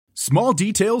Small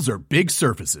details are big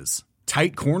surfaces.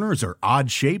 Tight corners are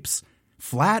odd shapes.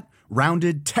 Flat,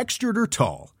 rounded, textured, or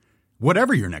tall.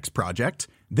 Whatever your next project,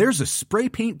 there's a spray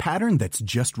paint pattern that's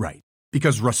just right.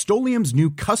 Because Rust-Oleum's new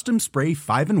Custom Spray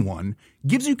 5-in-1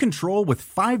 gives you control with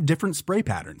 5 different spray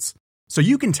patterns. So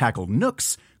you can tackle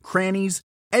nooks, crannies,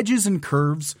 edges, and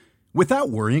curves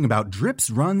without worrying about drips,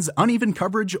 runs, uneven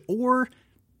coverage, or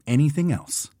anything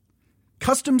else.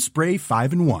 Custom Spray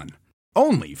 5-in-1.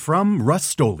 Only from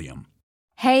Rust-Oleum.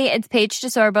 Hey, it's Paige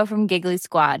DeSorbo from Giggly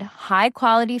Squad. High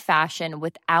quality fashion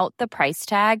without the price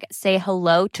tag. Say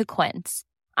hello to Quince.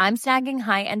 I'm snagging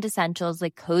high-end essentials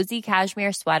like cozy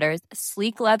cashmere sweaters,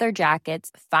 sleek leather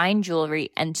jackets, fine jewelry,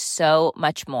 and so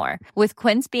much more. With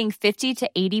Quince being 50 to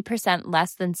 80%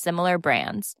 less than similar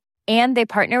brands. And they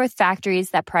partner with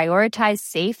factories that prioritize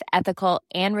safe, ethical,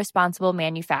 and responsible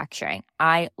manufacturing.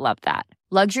 I love that.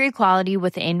 Luxury quality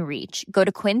within reach. Go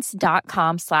to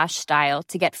quince.com/style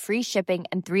to get free shipping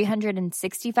and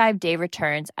 365-day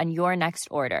returns on your next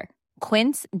order.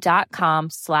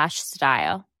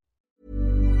 Quince.com/style.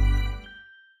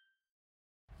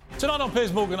 Tonight on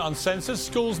Piers Morgan Uncensored,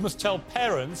 schools must tell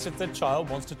parents if their child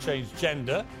wants to change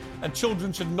gender, and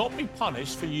children should not be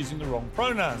punished for using the wrong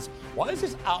pronouns. Why is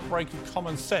this outbreak of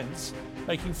common sense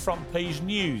making front page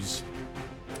news?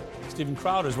 Stephen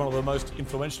Crowder is one of the most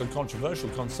influential and controversial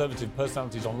Conservative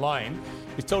personalities online.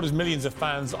 He's told his millions of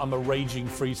fans, I'm a raging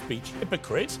free speech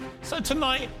hypocrite. So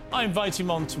tonight, I invite him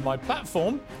onto my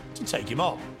platform to take him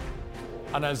on.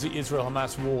 And as the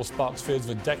Israel-Hamas war sparks fears of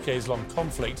a decades-long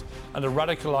conflict and a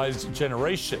radicalised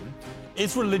generation,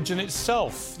 is religion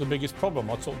itself the biggest problem?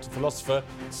 I'll talk to philosopher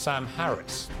Sam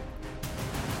Harris.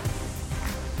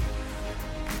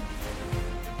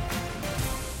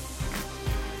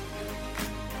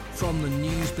 From the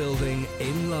News Building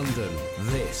in London,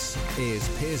 this is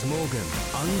Piers Morgan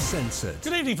Uncensored.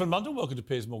 Good evening from London. Welcome to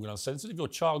Piers Morgan Uncensored. If your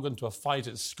child got into a fight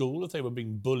at school, if they were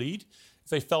being bullied, if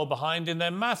they fell behind in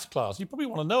their maths class, you probably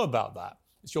want to know about that.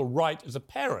 It's your right as a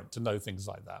parent to know things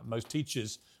like that. Most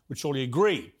teachers would surely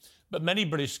agree. But many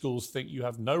British schools think you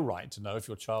have no right to know if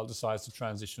your child decides to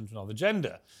transition to another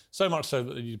gender. So much so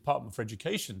that the Department for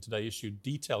Education today issued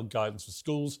detailed guidance for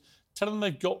schools telling them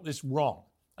they've got this wrong.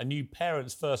 A new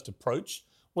Parents First approach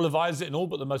will advise that in all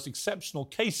but the most exceptional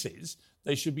cases,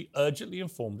 they should be urgently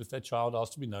informed if their child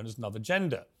asks to be known as another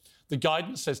gender. The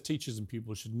guidance says teachers and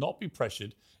pupils should not be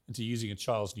pressured into using a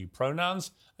child's new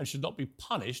pronouns and should not be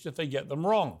punished if they get them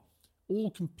wrong. All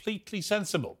completely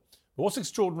sensible. But what's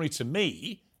extraordinary to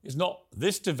me is not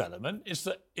this development, it's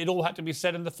that it all had to be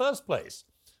said in the first place.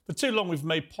 For too long, we've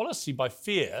made policy by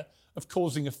fear of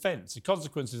causing offence. The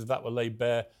consequences of that were laid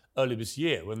bare earlier this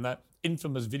year when that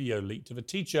infamous video leaked of a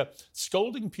teacher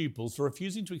scolding pupils for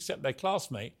refusing to accept their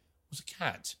classmate was a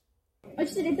cat. I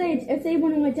just said if they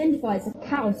want to identify as a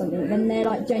cat or something, then they're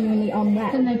like genuinely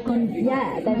unwell. Then they've gone,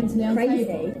 they're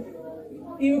crazy.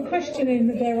 You were questioning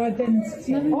their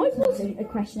identity. No, I wasn't a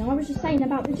question. I was just saying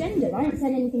about the gender. I haven't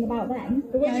said anything about them.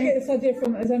 But where do you get this idea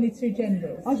from? There's only two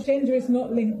genders. Gender is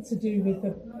not linked to the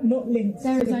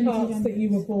parts that you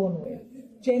were born with.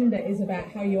 Gender is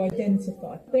about how you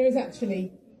identify. There is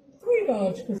actually 3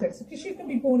 biological sexes, because you can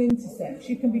be born intersex.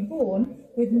 You can be born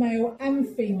with male and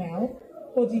female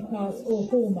body parts or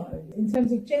hormones. In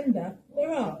terms of gender,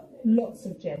 there are lots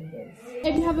of genders.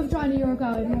 If you have a vagina, you're a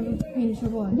girl. If you have a penis, you're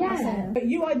a boy. Yeah. But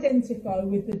you identify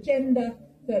with the gender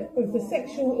of the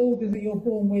sexual organ that you're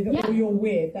born with, or you're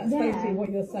weird. That's basically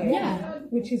what you're saying. Yeah.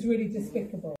 Which is really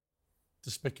despicable.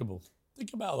 Despicable.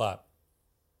 Think about that.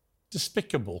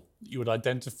 Despicable that you would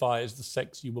identify as the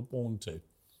sex you were born to.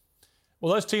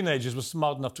 Well, those teenagers were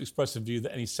smart enough to express a view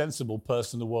that any sensible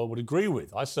person in the world would agree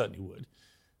with. I certainly would.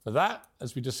 For that,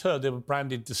 as we just heard, they were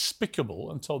branded despicable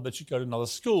and told they should go to another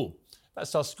school.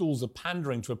 That's how schools are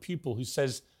pandering to a pupil who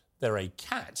says they're a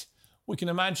cat. We can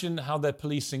imagine how they're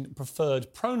policing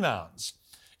preferred pronouns.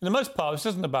 In the most part, this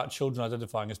isn't about children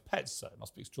identifying as pets, so it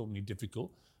must be extraordinarily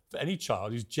difficult for any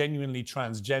child who's genuinely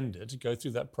transgender to go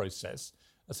through that process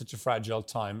at such a fragile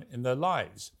time in their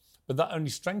lives. But that only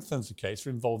strengthens the case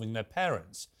for involving their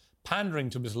parents.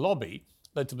 Pandering to this lobby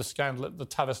led to the scandal at the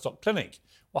Tavistock Clinic,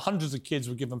 where hundreds of kids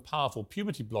were given powerful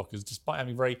puberty blockers despite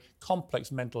having very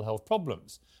complex mental health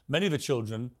problems. Many of the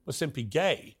children were simply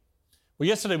gay. Well,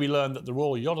 yesterday we learned that the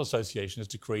Royal Yacht Association has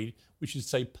decreed we should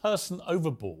say person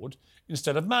overboard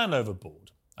instead of man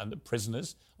overboard, and that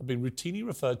prisoners have been routinely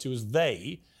referred to as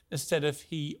they instead of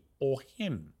he or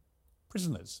him.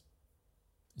 Prisoners,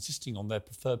 insisting on their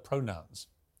preferred pronouns.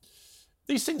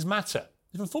 These things matter.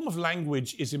 If a form of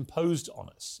language is imposed on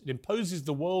us, it imposes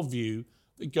the worldview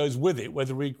that goes with it,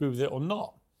 whether we agree with it or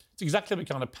not. It's exactly the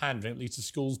kind of pandering that leads to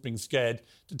schools being scared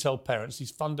to tell parents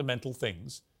these fundamental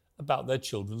things about their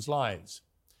children's lives.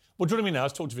 Well, joining me now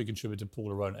is Talk TV contributor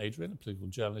Paula Rowan-Adrian, political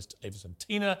journalist Ava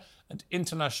Santina, and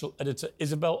international editor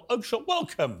Isabel Oakeshott.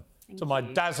 Welcome to my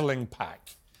dazzling pack.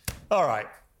 All right.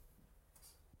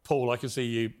 Paul, I can see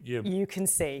you. You can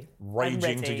see.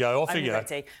 Raging to go. Off you go.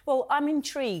 Ready. Well, I'm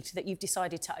intrigued that you've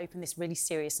decided to open this really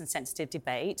serious and sensitive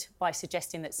debate by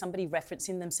suggesting that somebody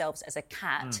referencing themselves as a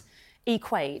cat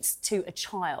equates to a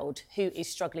child who is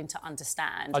struggling to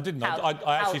understand. I didn't.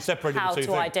 I actually separated the two things.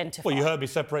 How to identify. Well, you heard me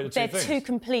separate the two things. They're two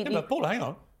completely... Yeah, but Paul, hang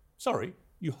on. Sorry.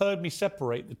 You heard me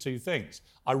separate the two things.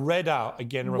 I read out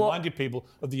again and reminded people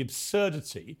of the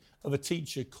absurdity of a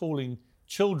teacher calling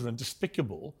children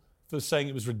despicable for saying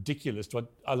it was ridiculous to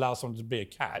allow someone to be a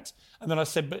cat. And then I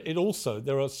said, but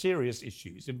there are serious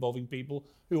issues involving people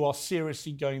who are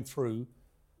seriously going through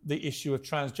the issue of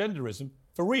transgenderism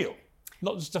for real,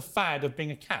 not just a fad of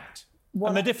being a cat. Well,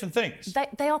 and they're different things.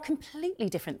 They are completely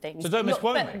different things. So don't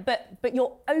misquote me. But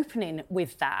you're opening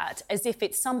with that as if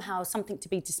it's somehow something to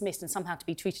be dismissed and somehow to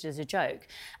be treated as a joke.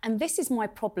 And this is my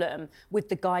problem with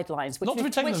the guidelines. Not to be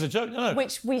taken as a joke, no.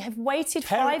 Which we have waited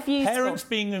 5 years for. Parents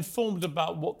being informed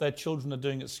about what their children are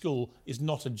doing at school is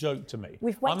not a joke to me.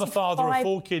 I'm a father of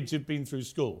 4 kids who've been through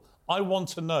school. I want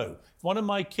to know. If one of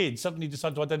my kids suddenly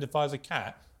decides to identify as a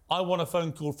cat, I want a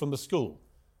phone call from the school.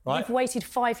 Right. We've waited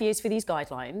 5 years for these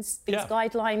guidelines. These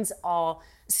guidelines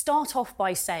start off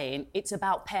by saying it's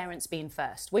about parents being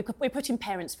first. We're putting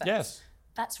parents first. Yes.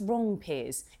 That's wrong,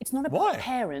 Piers. It's not about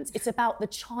parents. It's about the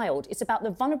child. It's about the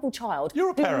vulnerable child.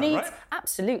 You're a parent, right?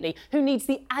 Absolutely. Who needs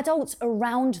the adults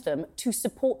around them to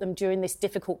support them during this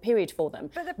difficult period for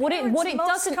them. But what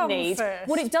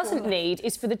it doesn't need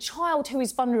is for the child who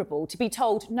is vulnerable to be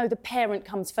told, no, the parent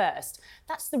comes first.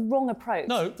 That's the wrong approach.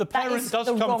 No, the parent does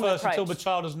come first until the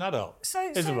child is an adult.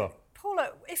 Isabel.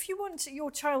 Paula, if you want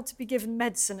your child to be given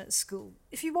medicine at school,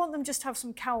 if you want them just to have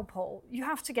some Calpol, you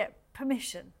have to get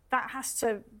permission.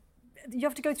 You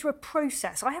have to go through a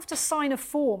process. I have to sign a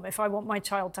form if I want my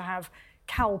child to have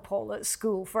Calpol at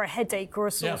school for a headache or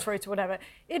a sore throat or whatever.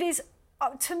 It is,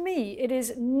 to me, it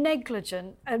is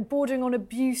negligent and bordering on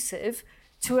abusive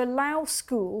to allow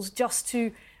schools just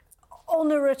to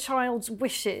honour a child's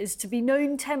wishes to be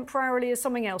known temporarily as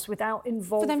something else without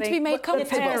involving for them to be made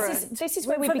comfortable. This is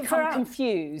where we become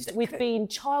confused with being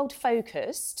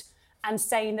child-focused and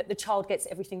saying that the child gets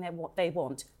everything they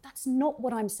want. That's not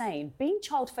what I'm saying. Being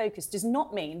child-focused does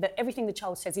not mean that everything the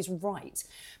child says is right.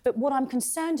 But what I'm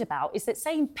concerned about is that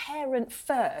saying parent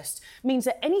first means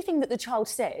that anything that the child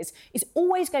says is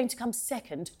always going to come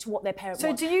second to what their parent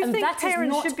wants. So do you think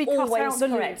parents should be cut out the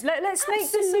loop? Let's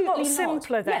make this a lot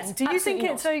simpler then. Yes, do you think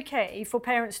it's OK for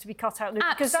parents to be cut out the loop?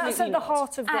 Because that's at the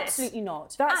heart of this. Absolutely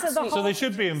not. That's at the heart. So they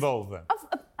should be involved then?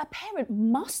 A parent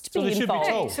must be involved. Should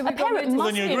be told. So a parent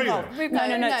must be involved. No,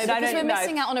 because we're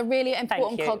missing out on a really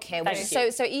important cog here.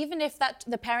 So even if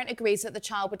the parent agrees that the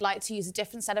child would like to use a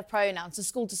different set of pronouns, the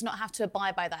school does not have to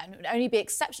abide by that. And it would only be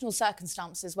exceptional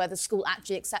circumstances where the school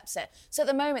actually accepts it. So at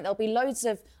the moment, there'll be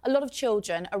a lot of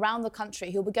children around the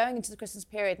country who will be going into the Christmas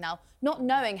period now, not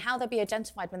knowing how they'll be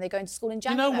identified when they go into school in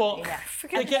January. You know what?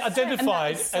 They get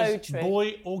identified as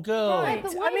boy or girl. Right,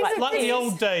 but why like the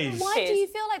old days. Why do you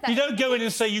feel like that? You don't go in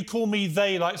and say, you call me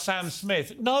they like Sam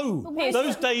Smith. No,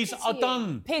 those days are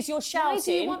done. Piers, you're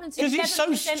shouting. Because it's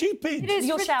so stupid.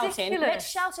 You're shouting. Let's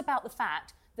shout about the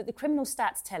fact that the criminal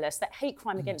stats tell us that hate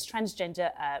crime against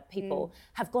transgender people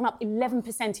have gone up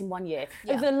 11% in 1 year.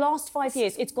 Yeah. Over the last 5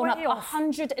 years, it's gone up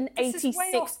 186%. This is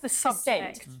way off the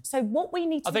subject. So what we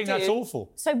need to do... I think that's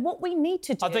awful. So what we need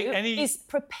to do is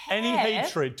prepare... Any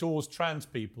hatred towards trans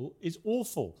people is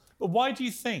awful. But why do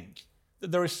you think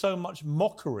that there is so much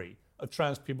mockery of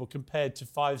trans people compared to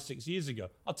 5-6 years ago?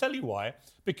 I'll tell you why.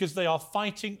 Because they are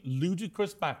fighting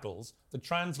ludicrous battles, the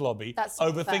trans lobby,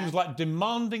 over things like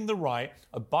demanding the right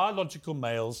of biological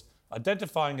males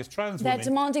identifying as trans women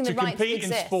to compete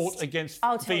in sport against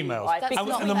females.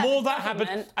 And the more that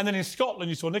happened, and then in Scotland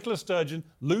you saw Nicola Sturgeon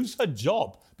lose her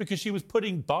job because she was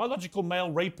putting biological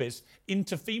male rapists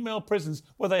into female prisons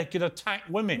where they could attack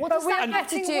women. What does that have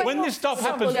to do? When this stuff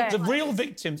happens, the real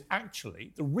victims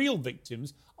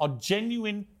are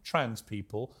genuine trans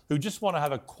people who just want to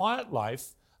have a quiet life,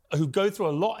 who go through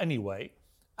a lot anyway,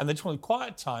 and they just want a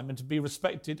quiet time and to be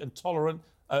respected and tolerant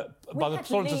by the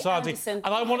tolerant society. Anderson,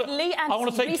 and I want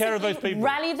to take care of those people.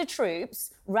 Rally the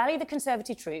troops rally the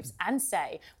Conservative troops and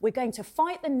say we're going to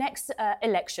fight the next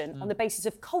election on the basis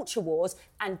of culture wars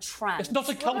and trans. It's not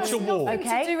a culture war.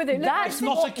 Okay, to do with it. that's It's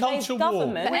not a culture war.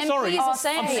 government. Sorry, MPs are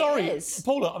saying I'm sorry, it is.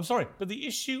 Paula. I'm sorry, but the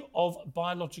issue of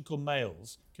biological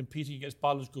males competing against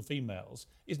biological females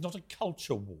is not a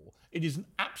culture war. It is an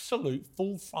absolute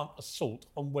full-front assault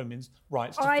on women's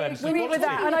rights to fairness and agree equality. with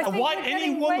that, and I think why we're any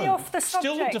getting way woman off the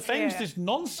still subject defends here. this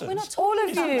nonsense? All of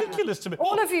it's you. ridiculous to me.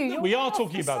 All of you. We you're are off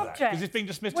talking the about that subject. because it's being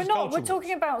dismissed We're as not. culture We're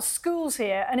talking about schools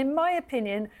here, and in my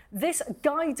opinion, this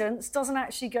guidance doesn't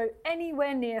actually go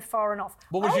anywhere near far enough.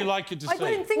 What would you like it to I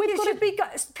say? don't think it should be.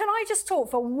 Can I just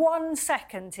talk for 1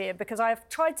 second here, because I have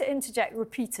tried to interject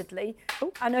repeatedly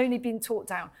and only been talked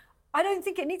down. I don't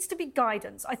think it needs to be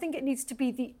guidance. I think it needs to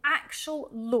be the actual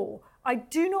law. I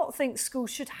do not think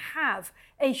schools should have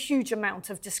a huge amount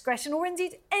of discretion, or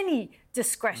indeed any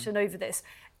discretion over this.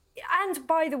 And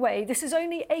by the way, this is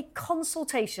only a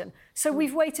consultation. So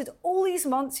we've waited all these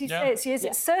months. You say it's years.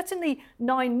 It's certainly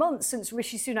 9 months since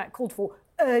Rishi Sunak called for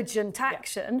urgent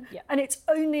action, and it's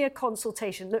only a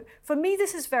consultation. Look, for me,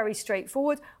 this is very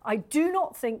straightforward. I do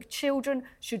not think children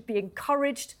should be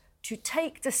encouraged to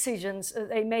take decisions that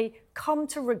they may come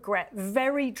to regret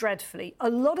very dreadfully. A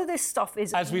lot of this stuff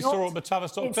is as we saw at the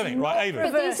Tavistock Clinic, right,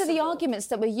 Ava? But these are the arguments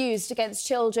that were used against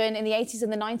children in the 80s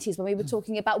and the 90s when we were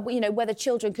talking about, whether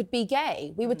children could be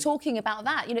gay. We were talking about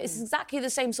that. It's exactly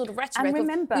the same sort of rhetoric. And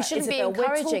remember, we shouldn't Isabel, be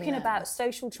encouraging we're talking them. about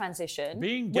social transition.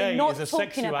 Being gay is a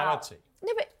sexuality.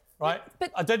 No, but... Right?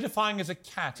 But identifying as a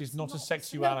cat is not a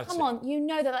sexuality. No, come on, you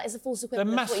know that is a false equivalent.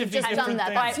 They're massively just done that.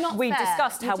 different That's not we fair.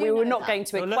 discussed how You we do were know not that. going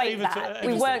to Well, equate Ava, that.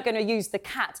 We weren't going to use the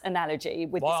cat analogy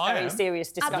with this very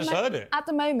serious discussion. I just heard it. At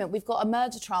the moment, we've got a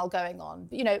murder trial going on,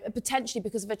 potentially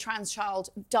because of a trans child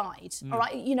died, all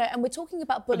right? And we're talking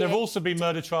about bullying. But there have also been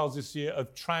murder trials this year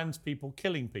of trans people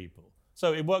killing people.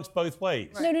 So it works both ways.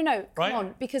 Right. No, right? come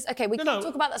on, because, we can't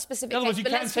talk about that specific case,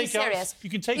 but let's be serious.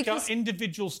 You can take out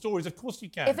individual stories, of course you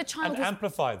can, if a child and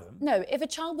amplify them. No, if a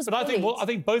child was But bullied... I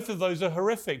think both of those are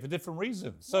horrific for different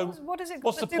reasons. So what is it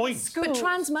what's the point? But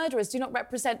trans murderers do not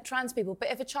represent trans people. But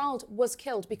if a child was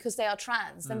killed because they are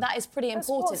trans, then that is pretty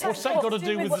important. What's that got to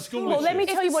do with the school issue? Well, let me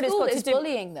tell you what it's got to do. If the school is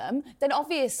bullying them, then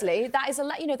obviously that is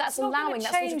that's allowing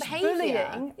that sort of behaviour.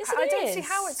 Bullying. Yes, it I is. don't see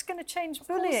how it's going to change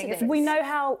bullying. We know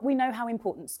how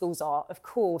important schools are. Of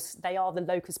course, they are the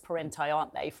locus parenti,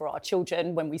 aren't they, for our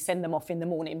children when we send them off in the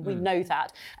morning. We know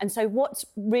that. And so what's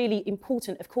really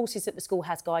important, of course, is that the school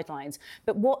has guidelines.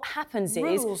 But what happens is...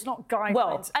 Rules, not guidelines.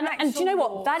 Well, and do you know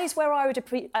what? That is where I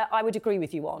would agree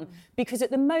with you on. Because at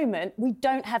the moment, we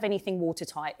don't have anything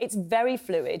watertight. It's very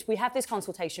fluid. We have this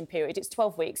consultation period. It's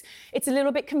 12 weeks. It's a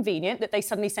little bit convenient that they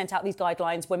suddenly sent out these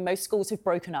guidelines when most schools have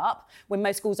broken up, when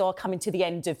most schools are coming to the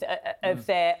end of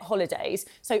their holidays.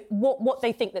 So what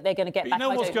they think that they're going to get back, I'll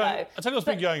tell you what's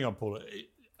been But going on, Paula.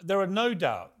 There are no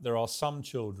doubt there are some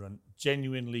children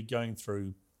genuinely going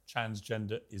through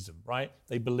transgenderism, right?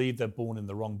 They believe they're born in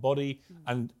the wrong body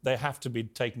and they have to be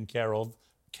taken care of,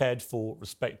 cared for,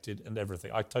 respected and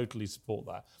everything. I totally support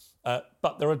that.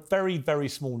 But there are a very, very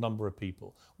small number of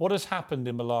people. What has happened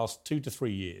in the last 2 to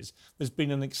 3 years, there's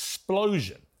been an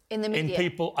explosion in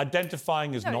people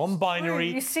identifying as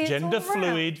non-binary, gender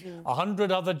fluid, 100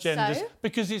 other genders,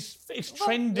 because it's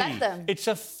trendy. It's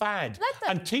a fad.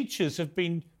 And teachers have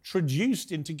been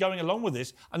traduced into going along with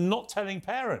this and not telling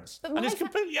parents. And it's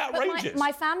completely outrageous.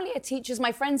 My family are teachers,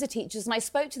 my friends are teachers, and I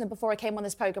spoke to them before I came on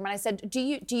this programme and I said, do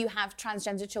you have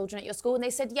transgender children at your school? And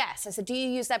they said yes. I said, do you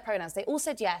use their pronouns? They all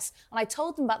said yes. And I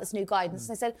told them about this new guidance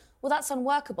and they said, well, that's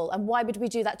unworkable. And why would we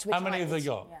do that to a child? How many have they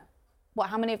got? Yeah. What,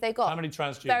 how many have they got? How many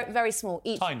transgender? Very, very small,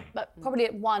 each. Tiny. But probably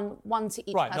one to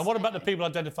each. Right, now what about the people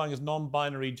identifying as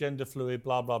non-binary, gender fluid,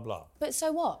 blah, blah, blah? But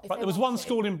so what? Right, there was one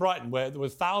school in Brighton where there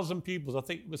was 1,000 pupils. I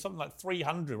think it was something like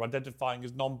 300 were identifying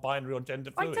as non-binary or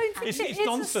gender fluid. I don't think it's is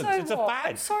nonsense. A so it's a what.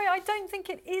 fad. I'm sorry, I don't think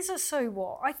it is a so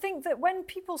what. I think that when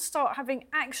people start having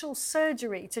actual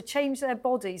surgery to change their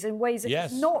bodies in ways that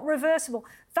is not reversible,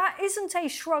 that isn't a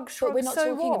shrug. But we're not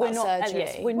talking about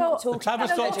surgery. We're not talking about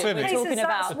surgery.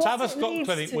 The Tavistock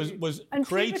Clinic was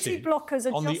created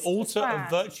on the altar of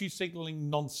virtue signalling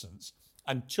nonsense,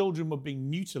 and children were being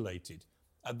mutilated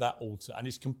at that altar, and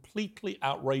it's completely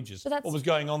outrageous what was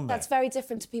going on there. That's very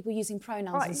different to people using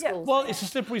pronouns in schools. Well, it's a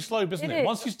slippery slope, isn't it?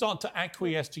 Once you start to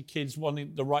acquiesce to kids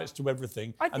wanting the rights to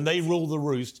everything, and they rule the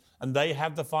roost, and they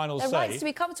have the final say... Their rights to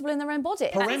be comfortable in their own body.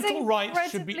 Parental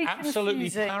rights should be absolutely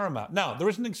paramount. Now, there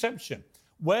is an exception.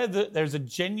 Where there's a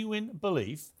genuine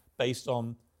belief based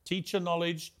on teacher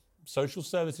knowledge, social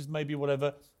services, maybe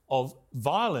whatever, of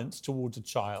violence towards a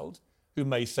child who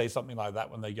may say something like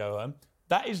that when they go home,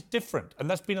 That is different, and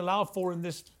that's been allowed for in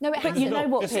this. No, it hasn't. you know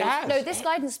what, Yes, it Piers? has. No, this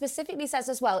guidance specifically says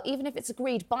as well, even if it's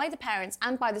agreed by the parents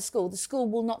and by the school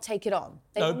will not take it on.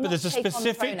 They No, will but not there's a take on the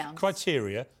specific pronouns.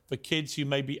 criteria for kids who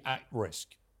may be at risk.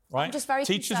 Right? I'm just very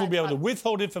Teachers will be able to concerned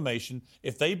withhold information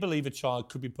if they believe a child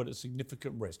could be put at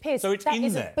significant risk. Piers, so it's that in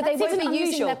isn't- there. But they That won't isn't be using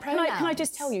unusual. their Can I pronouns.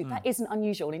 just tell you, that isn't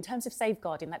unusual. In terms of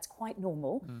safeguarding, that's quite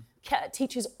normal.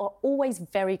 Teachers are always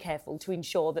very careful to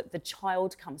ensure that the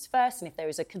child comes first, and if there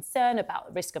is a concern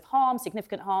about risk of harm,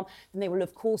 significant harm, then they will,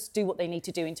 of course, do what they need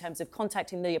to do in terms of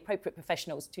contacting the appropriate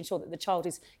professionals to ensure that the child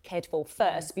is cared for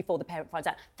first before the parent finds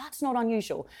out. That's not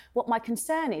unusual. What my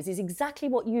concern is exactly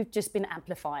what you've just been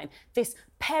amplifying, this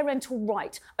parental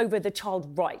right over the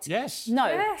child right. Yes. No.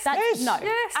 Yes. That's, Yes. No.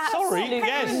 Yes. Sorry, Absolutely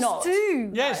yes. not.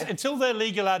 Do. Yes, until they're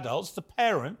legal adults, the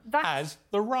parent has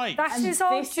the right. That is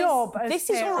our job as This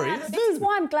is, parents. this is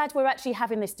why I'm glad we're actually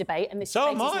having this debate, and this So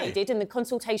debate am is I. needed and the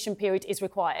consultation period is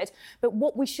required. But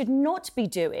what we should not be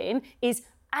doing is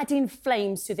adding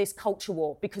flames to this culture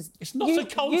war, because It's not a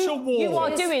culture war. You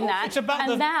are doing that, It's about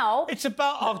and now it's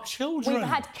about our children. we've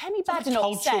had Kemi It's not a Badenoch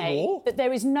culture say war. that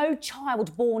there is no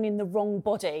child born in the wrong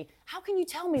body. How can you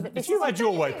tell me that this If you is had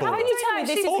your way, How Paula. can you tell me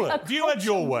this is Paula, a if you had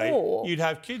your culture way, war? you'd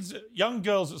have kids, young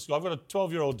girls at school. I've got a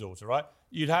 12-year-old daughter, right?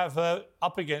 You'd have her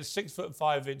up against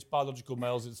 6'5" biological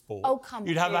males in sport. Oh, come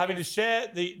You'd have her on. having to share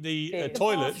the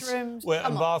toilets bathrooms.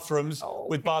 and bathrooms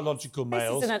with biological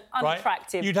males. is an right?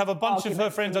 unattractive You'd have a bunch of her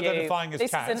argument friends from you. identifying as This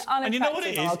is cats. an And you know what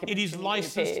it unattractive is? It is argument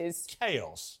from you, Piers. licensed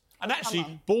chaos. And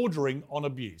actually bordering on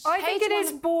abuse. I think Page it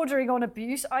is one- bordering on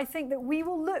abuse. I think that we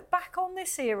will look back on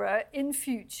this era in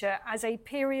future as a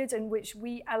period in which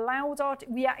we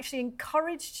actually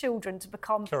encouraged children to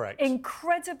become Correct.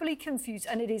 incredibly confused,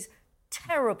 and it is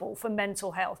terrible for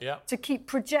mental health Yeah. to keep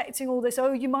projecting all this.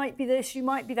 Oh, you might be this, you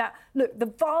might be that. Look, the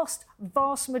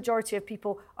vast majority of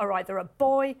people are either a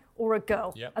boy or a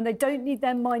girl, Yep. and they don't need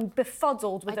their mind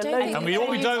befuddled with I a don't load think of And what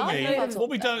we don't I know need, that. what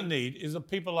we don't need is the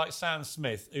people like Sam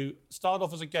Smith who start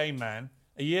off as a gay man.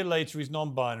 A year later, he's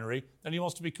non-binary. Then he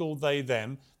wants to be called they,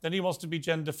 them. Then he wants to be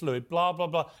gender fluid. Blah blah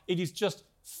blah. It is just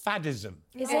faddism.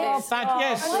 Is it? Yes.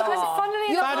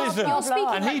 Funnily enough, Faddism. You're speaking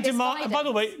And he like this demanded. And by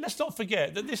the way, guidance. let's not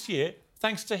forget that this year,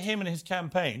 thanks to him and his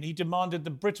campaign, he demanded the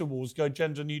Brit Awards go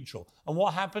gender neutral. And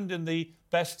what happened in the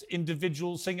best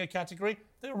individual singer category?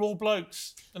 They're all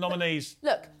blokes, the nominees.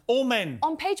 Look, all men.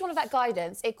 on page one of that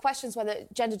guidance, it questions whether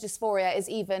gender dysphoria is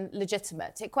even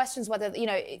legitimate. It questions whether,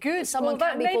 someone Well,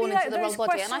 can be maybe born into the those wrong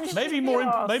body. And I questions think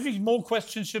Maybe more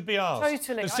questions should be asked.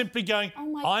 Totally. Than simply going, Oh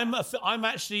my-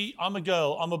 I'm a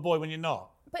girl, I'm a boy when you're not.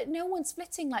 But no one's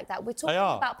splitting like that. We're talking They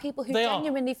are. about people who They are.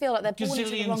 genuinely feel like they're born into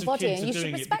the Gazillions wrong of body, kids and you are should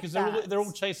doing it respect because that. they're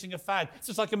all chasing a fad. It's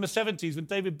just like in the 70s when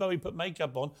David Bowie put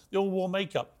makeup on, they all wore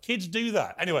makeup. Kids do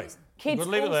that. Anyway, Kids we'll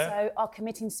leave it there. also are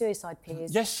committing suicide,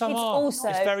 Piers. Yes, some Kids are. also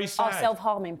It's very are sad.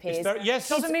 self-harming, Piers. Yes,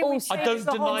 Doesn't mean we also- I don't change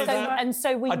the deny whole that. And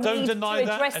so we I don't need deny to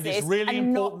that, address and this it's really and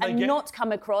important they get- not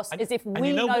come across as if and we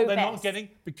you know know what they're best. not getting?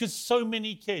 Because so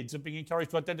many kids are being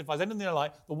encouraged to identify as anything they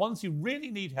like, the ones who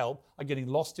really need help are getting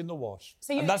lost in the wash.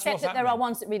 So you and that's accept what's that there are happening.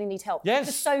 ones that really need help? Yes.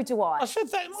 Because so do I. I said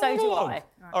that in my So do monologue. I.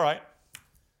 All right.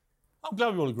 I'm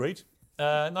glad we all agreed.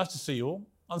 Nice to see you all.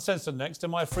 Uncensored next.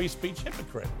 Am I a free speech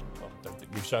hypocrite? Well, I don't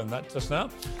think we've shown that just now.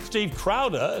 Steve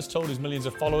Crowder has told his millions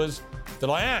of followers that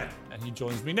I am, and he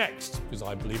joins me next because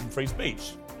I believe in free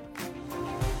speech.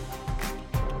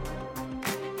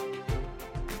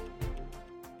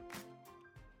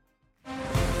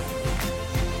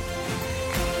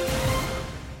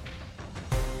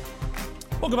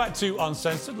 Welcome back to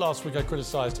Uncensored. Last week I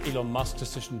criticised Elon Musk's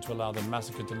decision to allow the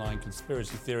massacre-denying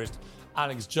conspiracy theorist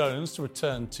Alex Jones to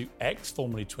return to X,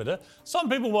 formerly Twitter. Some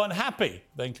people weren't happy.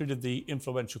 They included the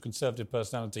influential Conservative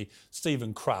personality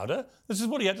Stephen Crowder. This is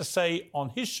what he had to say on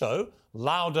his show,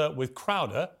 Louder with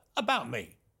Crowder, about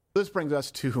me. This brings us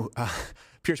to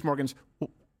Piers Morgan's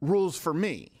rules for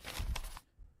me.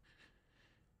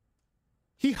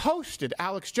 He hosted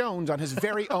Alex Jones on his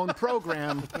very own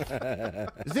program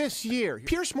this year.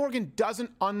 Piers Morgan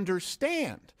doesn't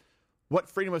understand what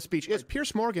freedom of speech is.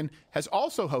 Piers Morgan has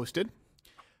also hosted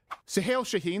Suhail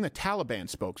Shaheen, the Taliban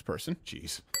spokesperson.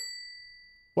 Jeez.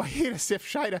 Wahid Asif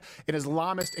Shaita, an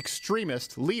Islamist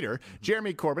extremist leader.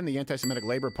 Jeremy Corbyn, the anti-Semitic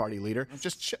Labour Party leader.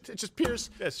 Just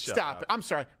Piers, stop it. I'm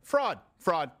sorry. Fraud.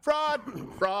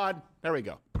 There we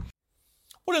go.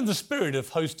 Well, in the spirit of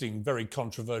hosting very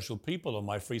controversial people on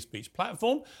my free speech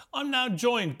platform, I'm now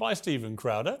joined by Stephen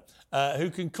Crowder, who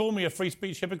can call me a free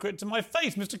speech hypocrite to my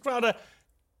face. Mr. Crowder,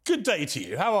 good day to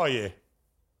you. How are you?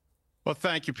 Well,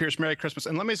 thank you, Piers. Merry Christmas.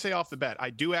 And let me say off the bat, I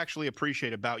do actually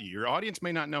appreciate about you. Your audience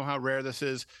may not know how rare this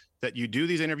is. that you do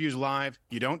these interviews live,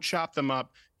 you don't chop them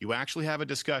up, you actually have a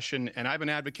discussion, and I've been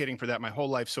advocating for that my whole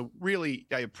life. So really,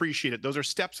 I appreciate it. Those are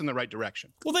steps in the right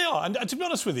direction. Well, they are. And to be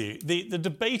honest with you, the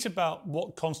debate about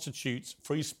what constitutes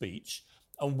free speech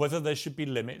and whether there should be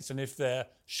limits and if there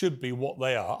should be, what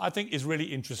they are, I think is really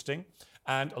interesting.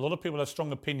 And a lot of people have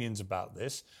strong opinions about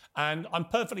this. And I'm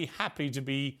perfectly happy to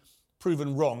be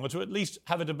proven wrong, or to at least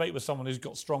have a debate with someone who's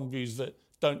got strong views that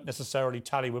don't necessarily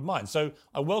tally with mine. So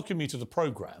I welcome you to the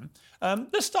programme.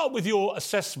 Let's start with your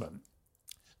assessment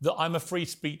that I'm a free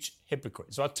speech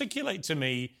hypocrite. So articulate to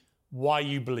me why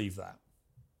you believe that.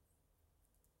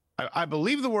 I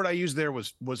believe the word I used there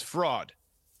was fraud.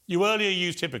 You earlier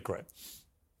used hypocrite.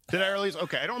 Did I earlier?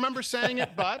 Okay, I don't remember saying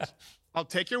it, but I'll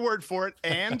take your word for it.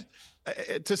 And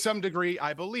to some degree,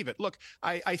 I believe it. Look,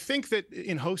 I think that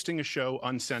in hosting a show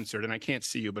Uncensored, and I can't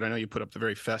see you, but I know you put up the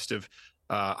very festive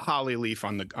holly leaf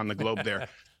on the globe there.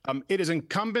 It is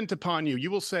incumbent upon you.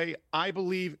 You will say, I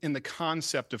believe in the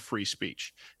concept of free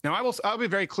speech. Now, I'll be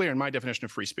very clear in my definition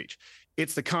of free speech.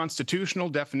 It's the constitutional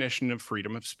definition of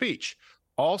freedom of speech.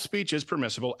 All speech is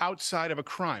permissible outside of a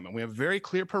crime. And we have very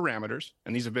clear parameters,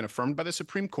 and these have been affirmed by the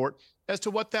Supreme Court, as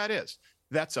to what that is.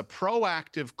 That's a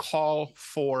proactive call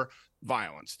for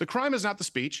violence. The crime is not the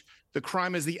speech. The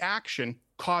crime is the action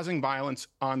causing violence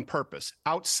on purpose.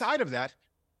 Outside of that,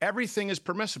 everything is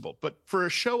permissible. But for a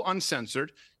show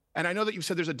Uncensored, and I know that you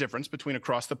said there's a difference between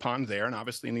across the pond there, and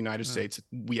obviously in the United States,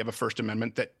 we have a First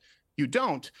Amendment that you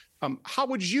don't. How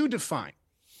would you define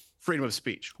freedom of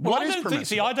speech? Well,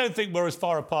 I don't think we're as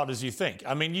far apart as you think.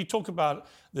 I mean, you talk about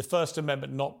the First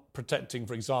Amendment not protecting,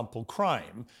 for example,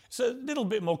 crime. It's a little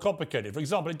bit more complicated. For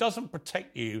example, it doesn't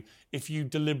protect you if you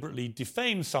deliberately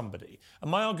defame somebody.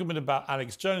 And my argument about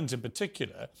Alex Jones in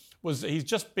particular was that he's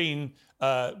just been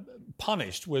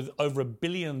punished with over $1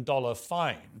 billion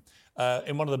fine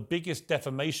in one of the biggest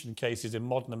defamation cases in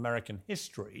modern American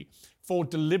history for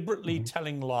deliberately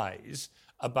telling lies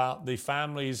about the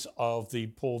families of the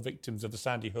poor victims of the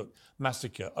Sandy Hook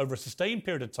massacre over a sustained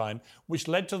period of time, which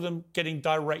led to them getting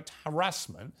direct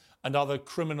harassment and other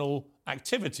criminal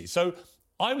activity. So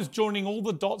I was joining all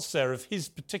the dots there of his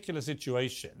particular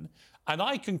situation, and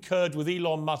I concurred with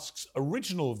Elon Musk's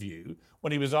original view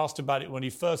when he was asked about it when he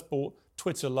first bought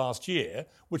Twitter last year,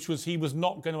 which was he was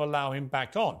not going to allow him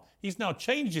back on. He's now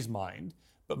changed his mind,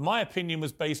 but my opinion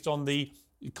was based on the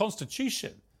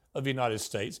Constitution of the United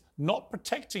States not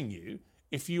protecting you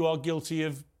if you are guilty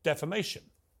of defamation.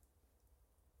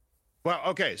 Well,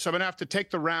 okay, so I'm going to have to take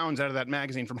the rounds out of that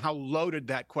magazine from how loaded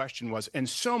that question was and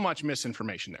so much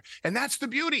misinformation there. And that's the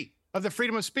beauty of the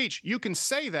freedom of speech. You can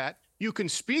say that, you can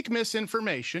speak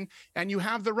misinformation, and you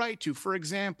have the right to, for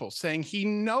example, saying he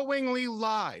knowingly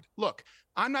lied. Look,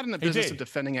 I'm not in the business of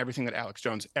defending everything that Alex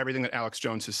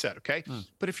Jones has said, okay?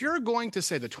 But if you're going to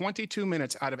say the 22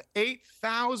 minutes out of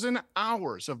 8,000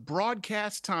 hours of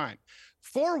broadcast time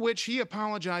for which he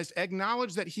apologized,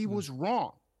 acknowledged that he was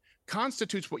wrong,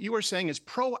 constitutes what you are saying is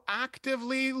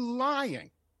proactively lying,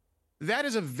 that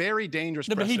is a very dangerous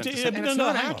precedent. It's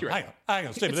not accurate. Hang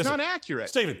on, Stephen. It's not accurate.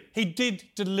 Stephen, he did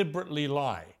deliberately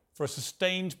lie for a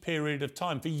sustained period of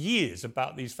time, for years,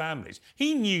 about these families.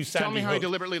 He knew Sandy Hook. Tell me how he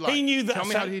deliberately lied. He knew that. Tell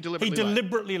me how he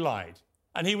deliberately lied.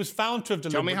 And he was found to have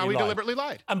deliberately lied. Tell me how he deliberately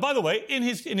lied. And by the way, in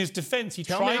his defence, he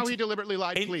tried to... Tell me how he deliberately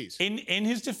lied, please. In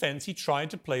his defence, he tried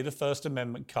to play the First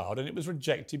Amendment card, and it was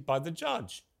rejected by the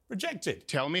judge. Rejected.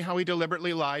 Tell me how he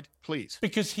deliberately lied, please.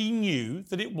 Because he knew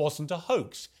that it wasn't a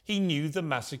hoax. He knew the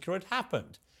massacre had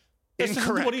happened.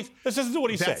 Incorrect. Let's listen to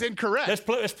what he said. That's incorrect.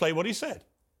 Let's play what he said.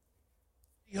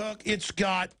 Hook, it's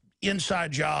got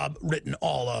inside job written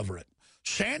all over it.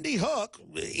 Sandy Hook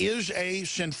is a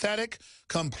synthetic,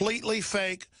 completely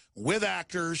fake, with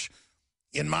actors,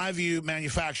 in my view,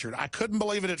 manufactured. I couldn't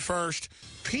believe it at first.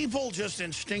 People just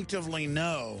instinctively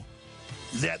know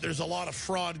that there's a lot of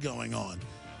fraud going on.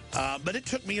 But it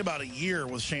took me about a year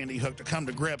with Sandy Hook to come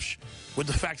to grips with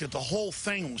the fact that the whole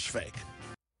thing was fake.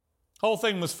 Whole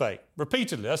thing was fake.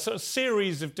 Repeatedly. That's a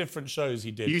series of different shows he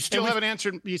did. You still haven't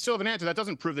answered. That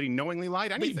doesn't prove that he knowingly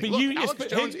lied anything. But Alex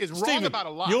Jones is wrong about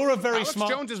a lie. You're a very Alex smart...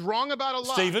 Jones is wrong about a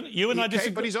lie. Stephen, you and I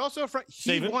disagree. But he's also...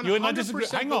 Stephen, you and I disagree.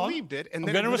 Hang on. Believed it, and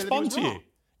I'm going to respond to you.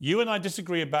 You and I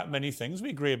disagree about many things. We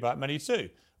agree about many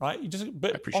too. Right?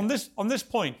 But on this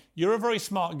point, you're a very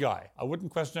smart guy. I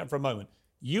wouldn't question that for a moment.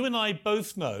 You and I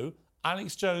both know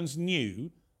Alex Jones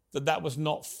knew that was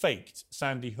not faked,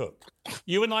 Sandy Hook.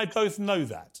 You and I both know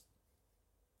that.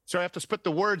 So I have to spit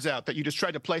the words out that you just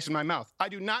tried to place in my mouth. I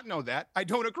do not know that. I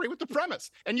don't agree with the premise,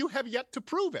 and you have yet to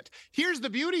prove it. Here's the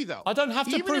beauty, though. I don't have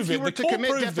to prove it. Even if you were to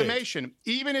commit defamation,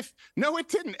 even if no, it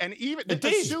didn't, and even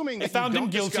assuming that you don't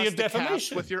discuss the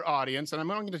caps with your audience, and I'm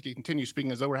going to continue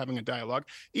speaking as though we're having a dialogue.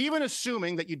 Even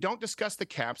assuming that you don't discuss the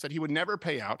caps, that he would never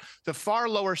pay out the far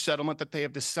lower settlement that they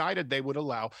have decided they would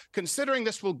allow, considering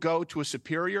this will go to a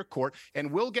superior court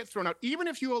and will get thrown out. Even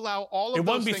if you allow all of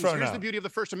those things, here's the beauty of the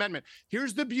First Amendment.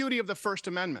 Here's the beauty of the First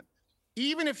Amendment.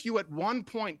 Even if you at one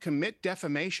point commit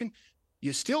defamation,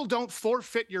 you still don't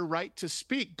forfeit your right to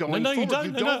speak going forward. You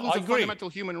don't lose a fundamental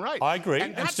human right. I agree.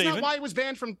 And that's not why he was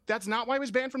banned from. That's not why he was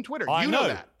banned from Twitter. I know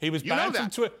that. He was banned from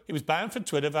Twitter. He was banned from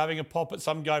Twitter for having a pop at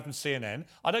some guy from CNN.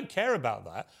 I don't care about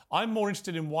that. I'm more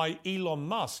interested in why Elon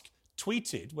Musk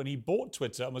tweeted when he bought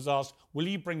Twitter and was asked, will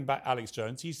you bring back Alex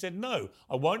Jones? He said, no,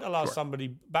 I won't allow somebody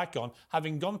back on,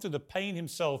 having gone through the pain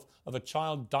himself of a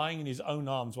child dying in his own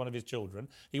arms, one of his children.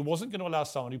 He wasn't going to allow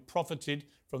someone who profited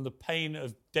from the pain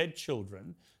of dead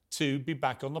children to be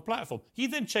back on the platform. He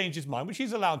then changed his mind, which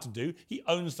he's allowed to do. He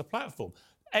owns the platform.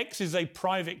 X is a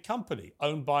private company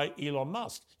owned by Elon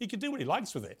Musk. He can do what he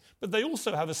likes with it. But they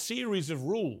also have a series of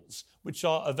rules which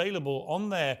are available on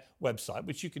their website,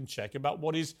 which you can check about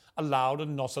what is allowed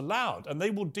and not allowed. And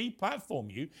they will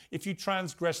deplatform you if you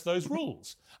transgress those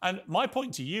rules. And my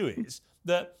point to you is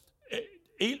that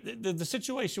the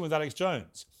situation with Alex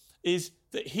Jones is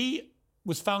that he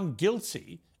was found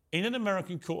guilty in an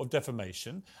American court of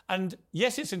defamation. And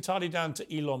yes, it's entirely down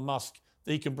to Elon Musk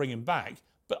that he can bring him back.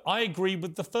 But I agree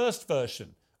with the first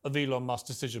version of Elon Musk's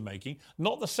decision-making,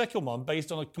 not the second one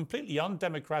based on a completely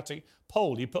undemocratic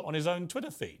poll he put on his own Twitter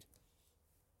feed.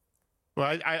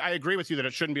 Well, I agree with you that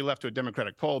it shouldn't be left to a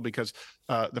democratic poll because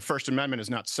the First Amendment is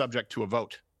not subject to a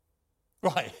vote.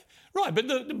 Right.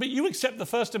 But you accept the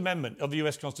First Amendment of the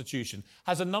US Constitution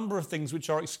has a number of things which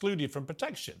are excluded from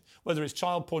protection, whether it's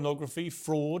child pornography,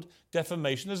 fraud,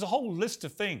 defamation. There's a whole list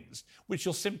of things which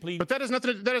you'll simply... But that has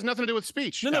nothing to do with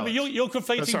speech. No, but you're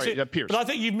conflating... Piers. But I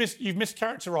think you've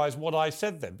mischaracterized what I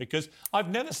said then, because I've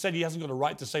never said he hasn't got a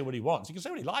right to say what he wants. He can say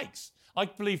what he likes. I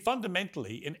believe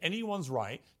fundamentally in anyone's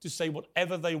right to say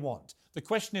whatever they want. The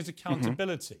question is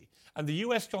accountability. And the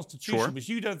US Constitution, which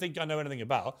you don't think I know anything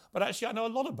about, but actually I know a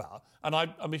lot about. And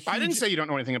I'm a huge... I didn't say you don't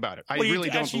know anything about it. I really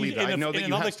don't believe that. I know that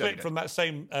you have studied it. From that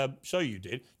same show you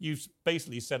did, you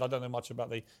basically said I don't know much about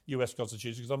the US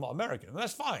Constitution because I'm not American. And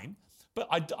that's fine. But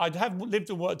I have lived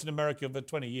and worked in America for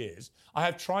 20 years. I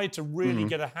have tried to really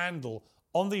get a handle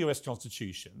on the US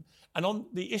Constitution. And on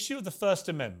the issue of the First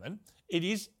Amendment, it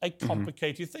is a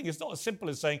complicated thing. It's not as simple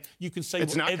as saying you can say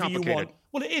whatever you want.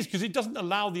 Well, it is, because it doesn't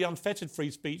allow the unfettered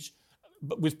free speech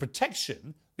but with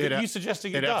protection that you're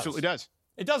suggesting it does. It absolutely does.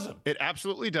 It doesn't. It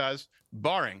absolutely does,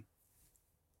 barring,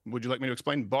 would you like me to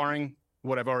explain, barring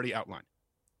what I've already outlined.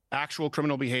 Actual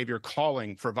criminal behavior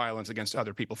calling for violence against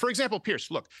other people. For example,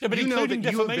 Piers, look, but you know that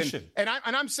defamation. you have been,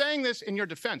 and I'm saying this in your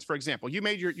defense. For example, you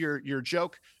made your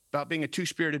joke about being a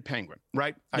two-spirited penguin,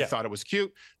 right? I thought it was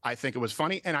cute. I think it was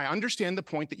funny, and I understand the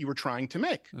point that you were trying to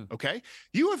make. Okay,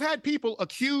 you have had people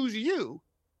accuse you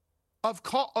of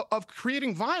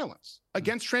creating violence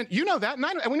against trans. You know that,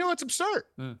 and we know it's absurd.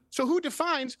 So who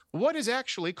defines what is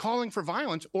actually calling for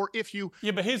violence, or if you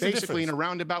basically in a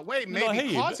roundabout way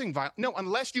maybe causing violence? No,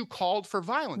 unless you called for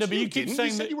violence. No, but you keep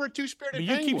saying that you were a two-spirited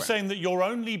penguin. You keep saying that your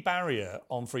only barrier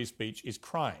on free speech is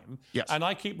crime. Yes. And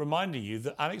I keep reminding you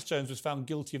that Alex Jones was found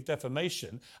guilty of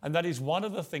defamation, and that is one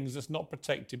of the things that's not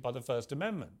protected by the First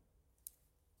Amendment.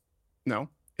 No.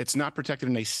 It's not protected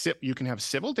in you can have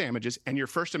civil damages, and your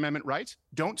First Amendment rights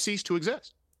don't cease to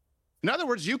exist. In other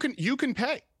words, you can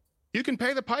pay. You can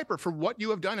pay the piper for what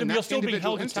you have done in that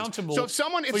individual instance. So if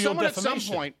someone at some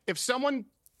point, if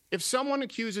someone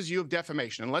accuses you of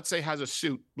defamation, and let's say has a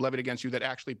suit levied against you that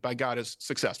actually, by God, is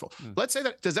successful, let's say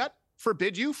that, does that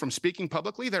forbid you from speaking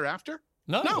publicly thereafter?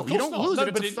 No, you don't lose it.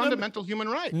 It's a fundamental human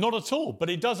right. Not at all. But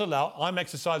it does allow, I'm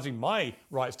exercising my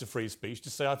rights to free speech to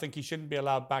say I think he shouldn't be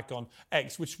allowed back on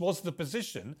X, which was the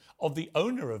position of the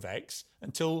owner of X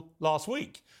until last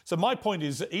week. So my point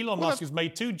is that Elon Musk has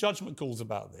made two judgment calls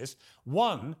about this.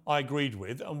 One I agreed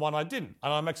with and one I didn't.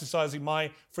 And I'm exercising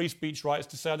my free speech rights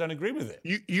to say I don't agree with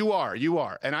it. You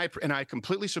are. And I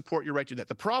completely support your right to that.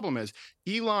 The problem is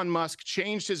Elon Musk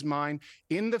changed his mind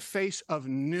in the face of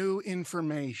new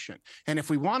information. And if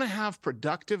we want to have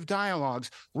productive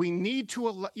dialogues, we need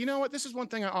to, you know what, this is one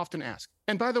thing I often ask.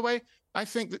 And by the way, I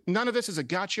think that none of this is a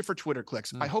gotcha for Twitter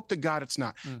clicks. I hope to God it's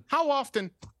not. How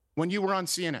often when you were on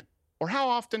CNN, or how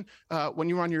often when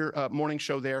you were on your morning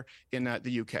show there in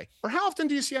the UK, or how often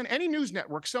do you see on any news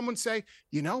network someone say,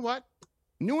 you know what,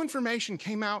 new information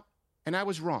came out and I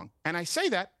was wrong? And I say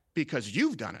that because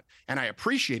you've done it, and I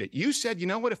appreciate it. You said, you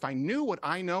know what, if I knew what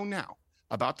I know now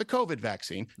about the COVID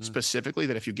vaccine, specifically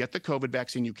that if you get the COVID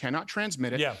vaccine, you cannot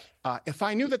transmit it. If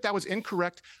I knew that that was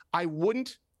incorrect, I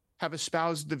wouldn't have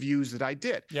espoused the views that I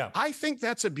did. I think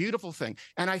that's a beautiful thing.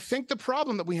 And I think the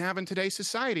problem that we have in today's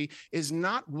society is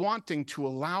not wanting to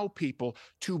allow people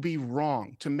to be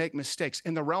wrong, to make mistakes.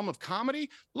 In the realm of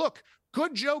comedy, look,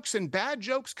 good jokes and bad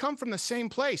jokes come from the same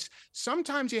place.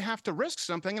 Sometimes you have to risk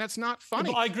something and it's not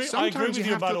funny. Yeah, I agree Sometimes with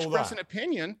you about all that. express an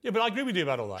opinion. Yeah, but I agree with you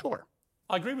about all that. Sure.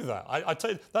 I agree with that. I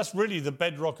tell you, that's really the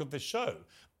bedrock of this show.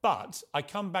 But I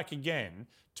come back again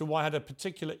to why I had a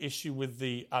particular issue with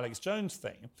the Alex Jones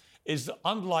thing, is that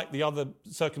unlike the other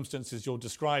circumstances you're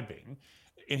describing,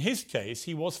 in his case,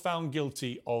 he was found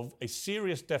guilty of a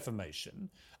serious defamation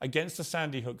against the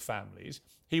Sandy Hook families.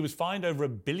 He was fined over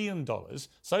 $1 billion.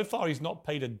 So far, he's not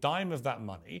paid a dime of that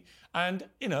money. And,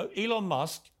 you know, Elon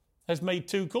Musk has made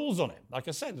 2 calls on him. Like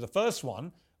I said, the first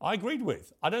one I agreed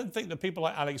with. I don't think that people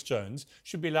like Alex Jones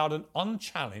should be allowed an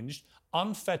unchallenged,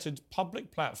 unfettered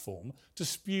public platform to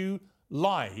spew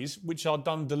lies which are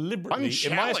done deliberately,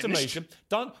 in my estimation,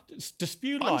 to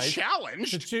spew lies.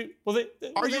 Unchallenged?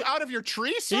 Are you out of your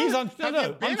tree, sir? He's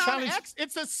unchallenged.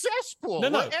 It's a cesspool.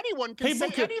 No. Anyone can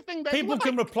say anything they People like.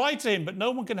 can reply to him, but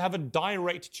no one can have a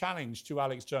direct challenge to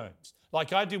Alex Jones,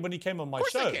 like I did when he came on my show.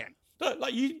 Of course they can. Look,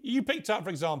 like you picked out, for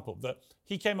example, that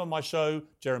he came on my show,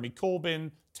 Jeremy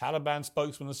Corbyn, Taliban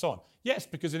spokesman, and so on. Yes,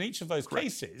 because in each of those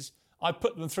cases, I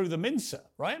put them through the mincer,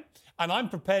 right? And I'm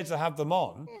prepared to have them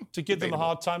on to give them a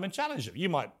hard time and challenge them. You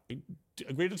might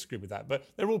agree or disagree with that, but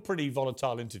they're all pretty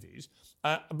volatile interviews.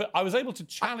 But I was able to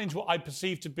challenge what I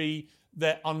perceive to be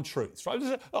their untruths,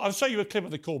 right? I'll show you a clip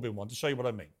of the Corbyn one to show you what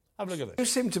I mean. Have a look at this. You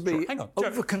seem to be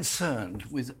over-concerned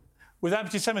with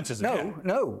anti-Semitism.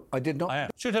 No, I did not. I am.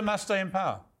 Should Hamas stay in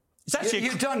power? It's actually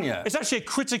you done yet? It's actually a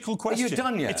critical question. Are you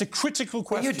done yet? It's a critical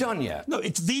question. Are you done yet? No,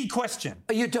 it's the question.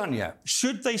 Are you done yet?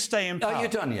 Should they stay in power? Are you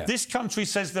done yet? This country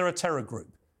says they're a terror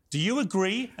group. Do you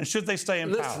agree? And should they stay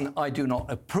in power? Listen, I do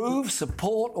not approve,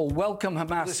 support, or welcome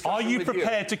Hamas. Are you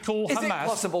prepared to call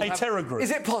Hamas a terror group?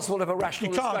 Is it possible to have a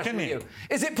rational discussion with you?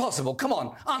 Is it possible? Come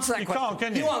on, answer that question. You can't,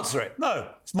 can you? You answer it. No,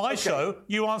 it's my show.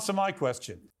 You answer my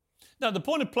question. Now, the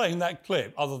point of playing that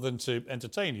clip, other than to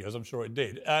entertain you, as I'm sure it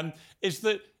did, is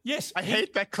that, yes... I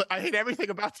hate that clip. I hate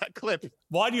everything about that clip.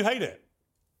 Why do you hate it?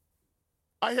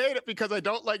 I hate it because I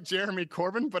don't like Jeremy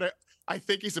Corbyn, but I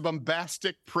think he's a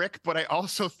bombastic prick, but I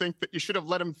also think that you should have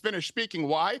let him finish speaking.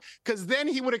 Why? Because then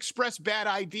he would express bad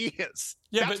ideas.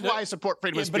 Yeah, That's why I support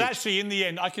freedom of speech. But actually, in the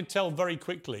end, I could tell very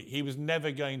quickly he was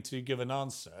never going to give an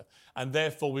answer, and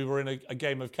therefore we were in a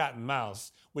game of cat and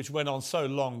mouse, which went on so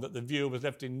long that the viewer was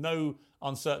left in no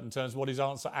uncertain terms what his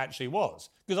answer actually was.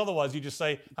 Because otherwise you just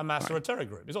say Hamas are a terror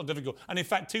group. It's not difficult. And in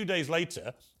fact, 2 days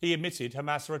later, he admitted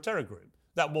Hamas are a terror group.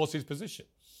 That was his position.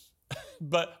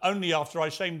 But only after I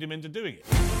shamed him into doing it.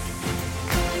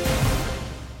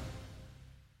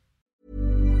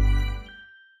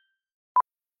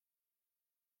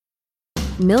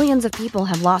 Millions of people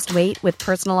have lost weight with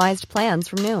personalized plans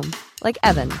from Noom. Like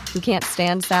Evan, who can't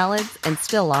stand salads and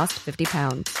still lost 50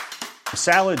 pounds.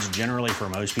 Salads generally for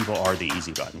most people are the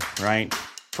easy button, right?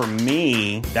 For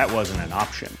me, that wasn't an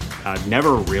option. I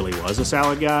never really was a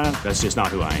salad guy. That's just not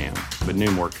who I am. But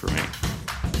Noom worked for me.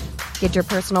 Get your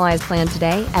personalized plan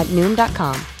today at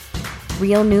Noom.com.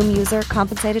 Real Noom user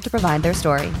compensated to provide their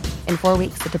story. In 4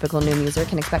 weeks, the typical Noom user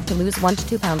can expect to lose 1 to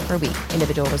 2 pounds per week.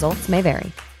 Individual results may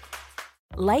vary.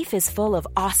 Life is full of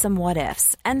awesome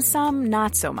what-ifs, and some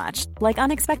not so much, like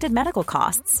unexpected medical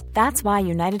costs. That's why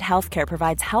United Healthcare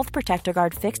provides Health Protector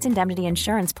Guard fixed indemnity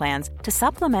insurance plans to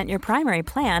supplement your primary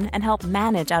plan and help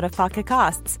manage out-of-pocket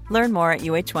costs. Learn more at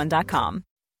UH1.com.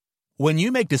 When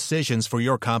you make decisions for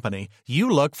your company, you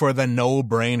look for the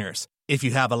no-brainers. If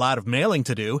you have a lot of mailing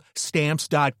to do,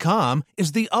 Stamps.com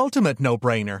is the ultimate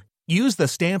no-brainer. Use the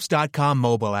Stamps.com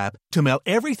mobile app to mail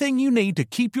everything you need to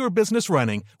keep your business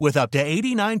running with up to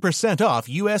 89% off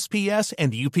USPS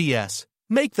and UPS.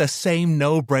 Make the same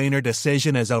no-brainer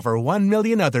decision as over 1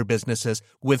 million other businesses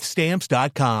with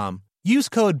Stamps.com. Use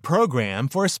code PROGRAM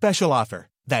for a special offer.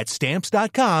 That's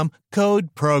Stamps.com,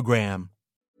 code PROGRAM.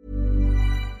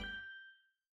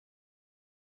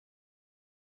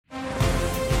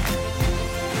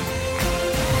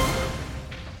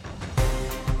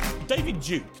 David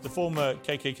Duke, the former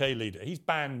KKK leader, he's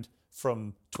banned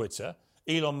from Twitter.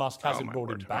 Elon Musk hasn't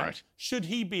brought him back. Right. Should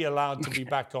he be allowed to be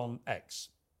back on X?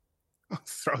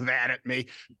 Throw that at me.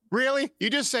 Really? You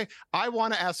just say, I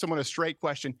want to ask someone a straight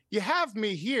question. You have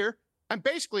me here. I'm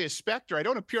basically a specter. I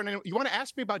don't appear on any... You want to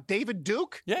ask me about David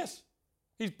Duke? Yes.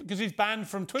 Because he's banned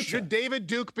from Twitter. Should David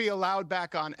Duke be allowed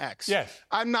back on X? Yes.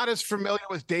 I'm not as familiar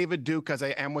with David Duke as I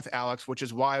am with Alex, which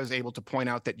is why I was able to point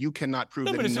out that you cannot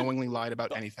prove that he knowingly lied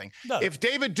about anything. No. If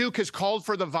David Duke has called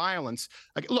for the violence,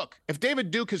 look, if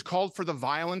David Duke has called for the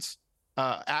violence,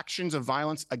 actions of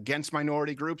violence against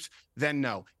minority groups, then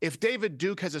no. If David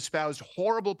Duke has espoused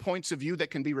horrible points of view that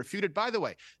can be refuted, by the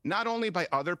way, not only by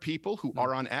other people who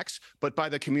are on X, but by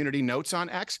the community notes on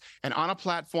X, and on a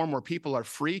platform where people are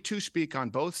free to speak on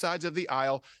both sides of the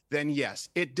aisle, then yes.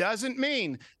 It doesn't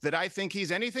mean that I think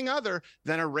he's anything other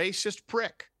than a racist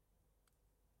prick.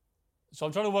 So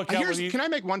I'm trying to work out whether you... Can I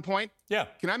make one point? Yeah.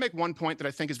 Can I make one point that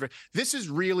I think is very... This is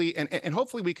really... And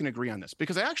hopefully we can agree on this,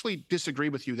 because I actually disagree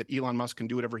with you that Elon Musk can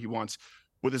do whatever he wants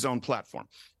with his own platform.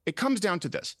 It comes down to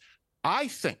this. I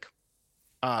think,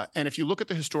 and if you look at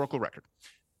the historical record,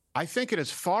 I think it is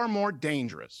far more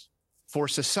dangerous for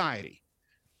society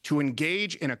to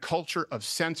engage in a culture of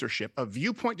censorship, of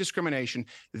viewpoint discrimination,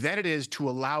 than it is to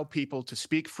allow people to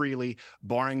speak freely,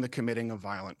 barring the committing of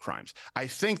violent crimes. I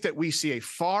think that we see a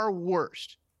far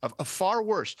worse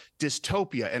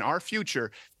dystopia in our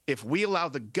future if we allow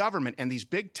the government and these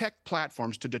big tech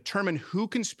platforms to determine who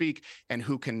can speak and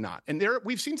who cannot. And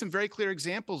we've seen some very clear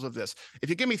examples of this. If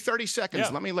you give me 30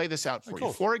 seconds, let me lay this out for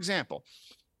you. For example,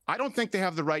 I don't think they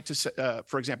have the right to,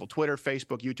 for example, Twitter,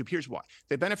 Facebook, YouTube. Here's why.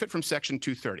 They benefit from Section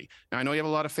 230. Now, I know you have a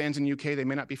lot of fans in UK. They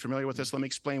may not be familiar with this. Let me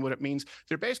explain what it means.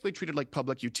 They're basically treated like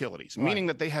public utilities, meaning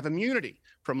that they have immunity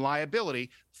from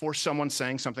liability for someone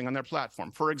saying something on their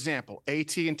platform. For example,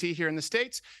 AT&T here in the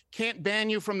States can't ban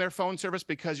you from their phone service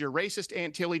because your racist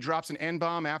Aunt Tilly drops an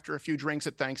N-bomb after a few drinks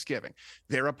at Thanksgiving.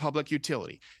 They're a public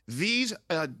utility. These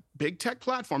big tech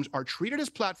platforms are treated as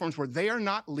platforms where they are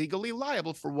not legally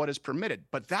liable for what is permitted,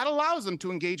 but that allows them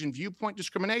to engage in viewpoint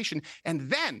discrimination. And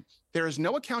then there is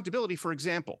no accountability. For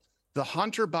example, the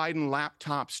Hunter Biden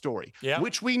laptop story,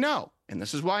 which we know, and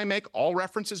this is why I make all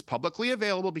references publicly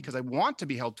available, because I want to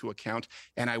be held to account,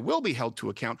 and I will be held to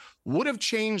account, would have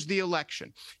changed the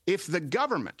election if the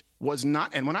government was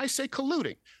not, and when I say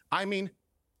colluding, I mean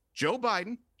Joe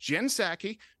Biden, Jen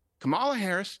Psaki, Kamala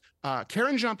Harris,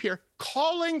 Karen Jean-Pierre,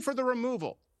 calling for the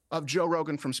removal of Joe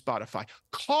Rogan from Spotify,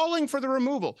 calling for the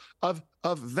removal of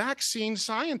vaccine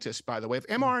scientists, by the way, of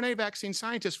mRNA vaccine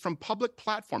scientists from public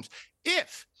platforms.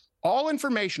 If all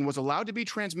information was allowed to be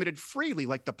transmitted freely,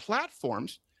 like the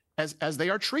platforms, as they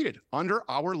are treated under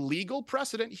our legal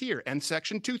precedent here and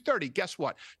Section 230, guess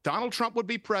what? Donald Trump would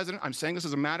be president. I'm saying this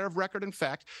as a matter of record and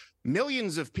fact.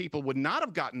 Millions of people would not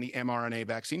have gotten the mRNA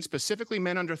vaccine, specifically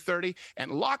men under 30, and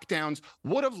lockdowns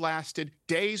would have lasted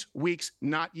days, weeks,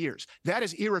 not years. That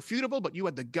is irrefutable, but you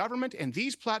had the government and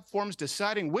these platforms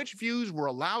deciding which views were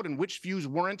allowed and which views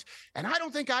weren't. And I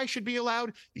don't think I should be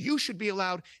allowed, you should be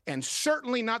allowed, and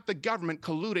certainly not the government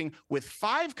colluding with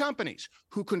 5 companies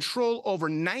who control over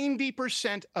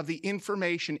 90% of the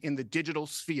information in the digital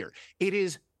sphere. It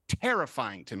is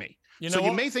terrifying to me.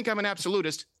 You may think I'm an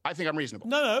absolutist. I think I'm reasonable.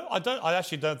 No, I don't. I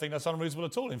actually don't think that's unreasonable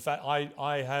at all. In fact,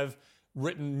 I have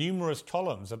written numerous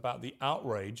columns about the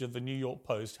outrage of the New York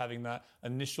Post having that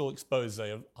initial expose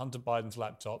of Hunter Biden's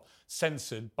laptop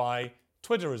censored by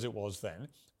Twitter, as it was then,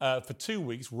 for 2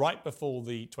 weeks right before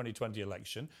the 2020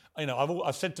 election. You know,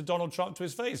 I've said to Donald Trump to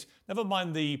his face, never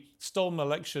mind the stolen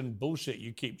election bullshit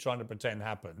you keep trying to pretend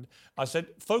happened. I said,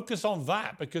 focus on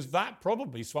that, because that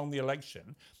probably swung the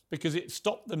election, because it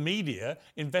stopped the media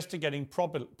investigating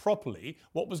properly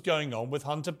what was going on with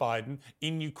Hunter Biden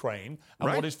in Ukraine and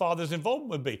what his father's involvement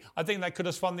would be. I think that could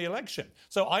have swung the election.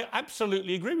 So I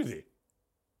absolutely agree with you.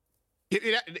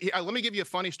 Let me give you a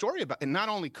funny story about it. And not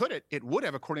only could it, it would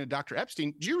have, according to Dr.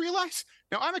 Epstein. Do you realize?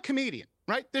 Now, I'm a comedian,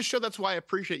 right? This show, that's why I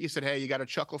appreciate you said, hey, you got to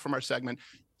chuckle from our segment.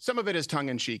 Some of it is tongue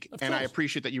in cheek. And I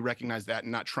appreciate that you recognize that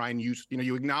and not try and use,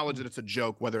 you acknowledge that it's a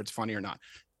joke, whether it's funny or not.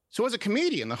 So as a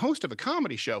comedian, the host of a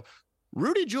comedy show,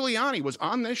 Rudy Giuliani was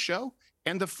on this show.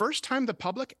 And the first time the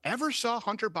public ever saw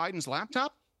Hunter Biden's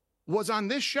laptop was on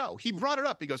this show. He brought it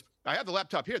up. He goes, I have the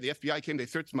laptop here. The FBI came, they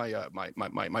searched my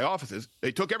offices.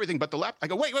 They took everything but the laptop. I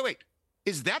go, wait.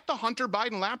 Is that the Hunter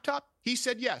Biden laptop? He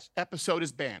said, yes. Episode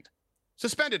is banned.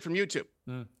 Suspended from YouTube.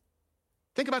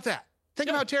 Think about that. Think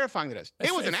about how terrifying that is.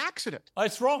 It was an accident.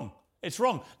 It's wrong. It's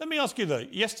wrong. Let me ask you, though.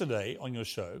 Yesterday on your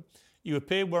show, you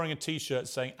appeared wearing a T-shirt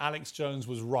saying Alex Jones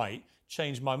was right,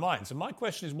 changed my mind. So my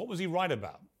question is, what was he right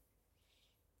about?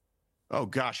 Oh,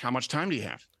 gosh. How much time do you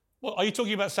have? Well, are you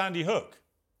talking about Sandy Hook?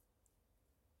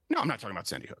 No, I'm not talking about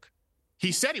Sandy Hook.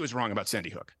 He said he was wrong about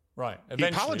Sandy Hook. Right. He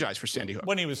apologized for Sandy Hook.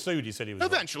 When he was sued, he said he was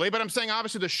Eventually, but I'm saying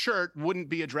obviously the shirt wouldn't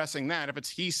be addressing that. If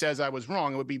he says I was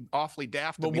wrong, it would be awfully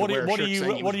daft. But what are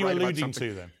you alluding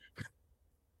to then?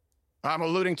 I'm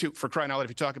alluding to, for crying out loud, if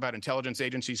you talk about intelligence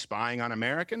agencies spying on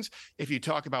Americans, if you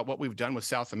talk about what we've done with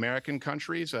South American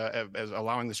countries, as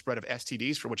allowing the spread of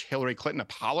STDs, for which Hillary Clinton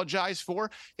apologized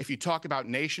for, if you talk about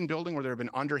nation building, where there have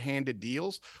been underhanded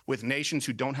deals with nations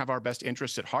who don't have our best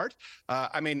interests at heart,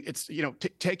 it's,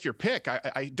 take your pick.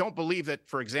 I don't believe that,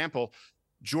 for example,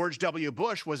 George W.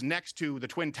 Bush was next to the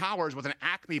Twin Towers with an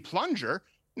Acme plunger.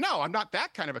 No, I'm not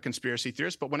that kind of a conspiracy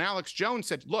theorist. But when Alex Jones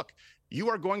said, look, you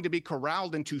are going to be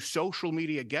corralled into social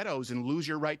media ghettos and lose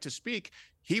your right to speak,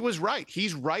 he was right.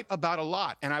 He's right about a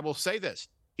lot. And I will say this,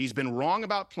 he's been wrong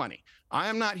about plenty. I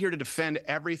am not here to defend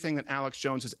everything that Alex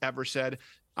Jones has ever said.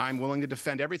 I'm willing to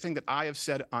defend everything that I have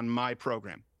said on my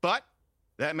program. But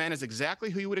that man is exactly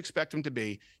who you would expect him to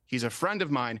be. He's a friend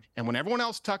of mine. And when everyone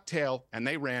else tucked tail and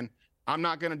they ran, I'm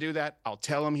not going to do that. I'll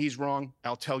tell him he's wrong.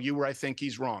 I'll tell you where I think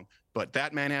he's wrong. But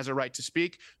that man has a right to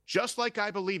speak, just like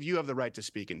I believe you have the right to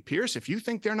speak. And Piers, if you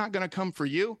think they're not going to come for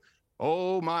you,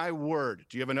 oh my word,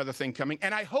 do you have another thing coming?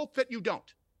 And I hope that you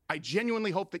don't. I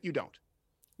genuinely hope that you don't.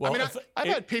 Well, I've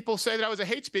had people say that I was a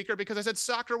hate speaker because I said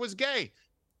soccer was gay.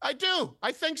 I do.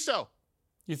 I think so.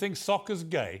 You think soccer's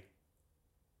gay?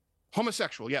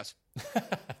 Homosexual, yes.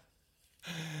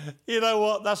 You know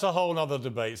what? That's a whole other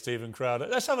debate, Stephen Crowder.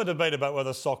 Let's have a debate about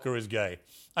whether soccer is gay.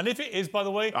 And if it is, by the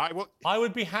way, I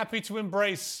would be happy to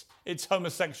embrace its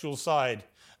homosexual side.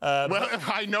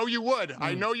 I know you would.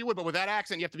 I know you would. But with that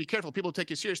accent, you have to be careful. People take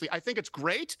you seriously. I think it's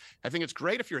great. I think it's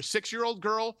great if you're a 6-year-old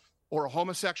girl or a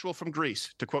homosexual from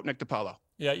Greece, to quote Nick DiPaolo.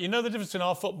 Yeah, you know the difference in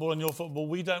our football and your football?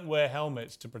 We don't wear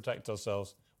helmets to protect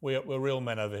ourselves. We're real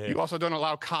men over here. You also don't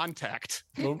allow contact.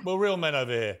 We're real men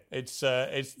over here.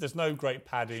 There's no great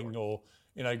padding or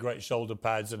great shoulder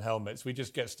pads and helmets. We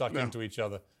just get stuck into each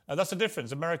other, and that's the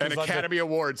difference. Americans and Academy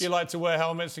Awards. You like to wear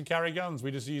helmets and carry guns. We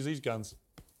just use these guns.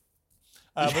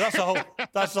 But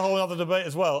that's a whole other debate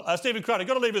as well. Stephen Crowder,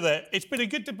 got to leave it there. It's been a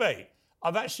good debate.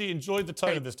 I've actually enjoyed the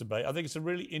tone of this debate. I think it's a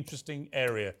really interesting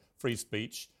area, free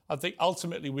speech. I think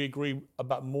ultimately we agree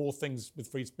about more things with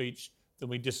free speech than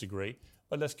we disagree.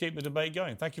 But let's keep the debate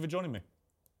going. Thank you for joining me.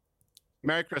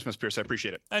 Merry Christmas, Piers. I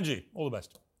appreciate it. And you. All the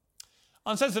best.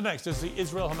 Uncensored next, as the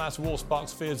Israel-Hamas war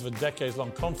sparks fears of a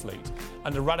decades-long conflict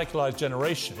and a radicalised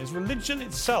generation, is religion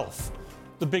itself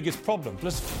the biggest problem?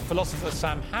 Philosopher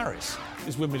Sam Harris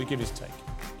is with me to give his take.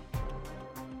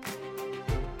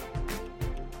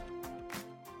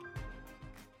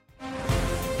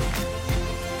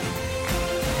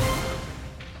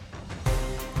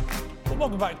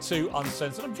 Welcome back to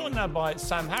Uncensored. I'm joined now by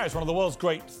Sam Harris, one of the world's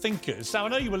great thinkers. Sam, I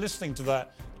know you were listening to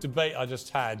that debate I just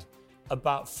had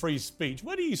about free speech.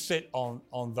 Where do you sit on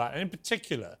that? And in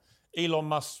particular, Elon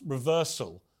Musk's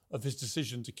reversal of his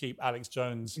decision to keep Alex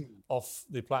Jones off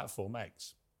the platform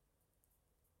X?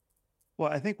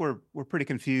 Well, I think we're pretty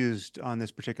confused on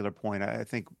this particular point. I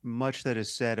think much that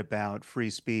is said about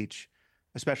free speech,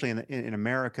 especially in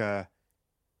America,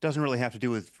 doesn't really have to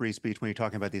do with free speech when you're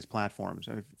talking about these platforms.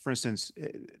 For instance,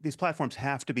 these platforms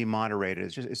have to be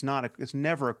moderated. It's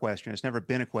never a question. It's never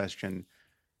been a question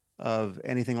of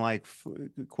anything like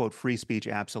quote free speech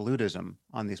absolutism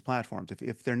on these platforms.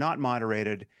 If they're not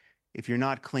moderated, if you're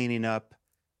not cleaning up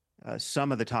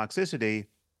some of the toxicity,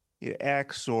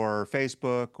 X or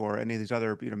Facebook or any of these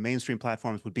other mainstream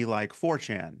platforms would be like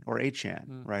 4chan or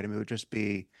 8chan, right? I mean, it would just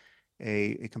be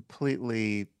a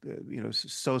completely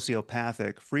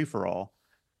sociopathic free-for-all.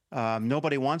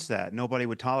 Nobody wants that. Nobody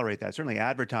would tolerate that. Certainly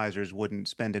advertisers wouldn't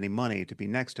spend any money to be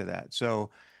next to that.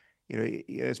 So,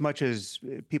 as much as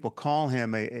people call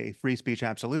him a free speech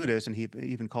absolutist, and he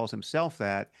even calls himself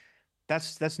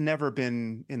that's never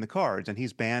been in the cards. And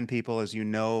he's banned people, as you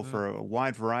know, for a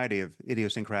wide variety of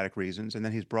idiosyncratic reasons. And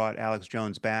then he's brought Alex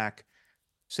Jones back,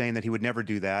 saying that he would never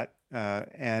do that.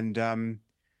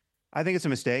 I think it's a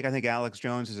mistake. I think Alex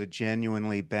Jones is a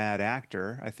genuinely bad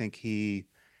actor. I think he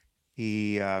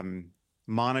monetized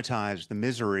the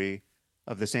misery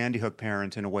of the Sandy Hook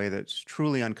parents in a way that's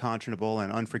truly unconscionable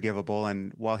and unforgivable.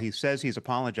 And while he says he's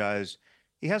apologized,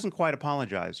 he hasn't quite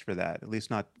apologized for that, at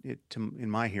least not in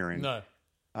my hearing. No.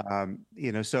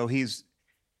 So he's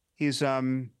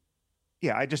I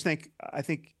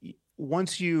think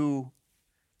once you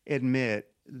admit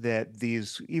that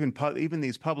even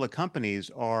these public companies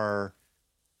are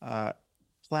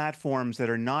platforms that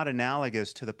are not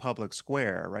analogous to the public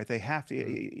square, right? They have to.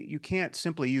 You can't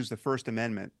simply use the First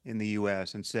Amendment in the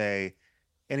U.S. and say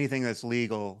anything that's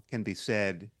legal can be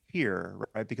said here,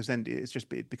 right? Because then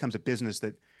it becomes a business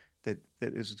that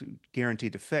is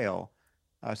guaranteed to fail.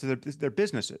 So they're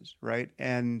businesses, right?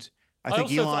 And I think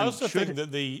think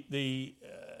that the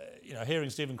hearing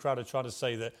Stephen Crowder try to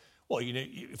say that, well,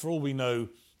 for all we know,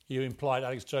 he implied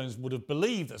Alex Jones would have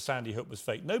believed that Sandy Hook was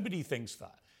fake. Nobody thinks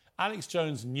that. Alex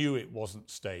Jones knew it wasn't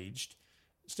staged.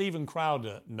 Stephen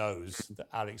Crowder knows that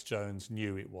Alex Jones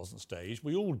knew it wasn't staged.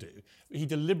 We all do. He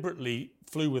deliberately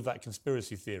flew with that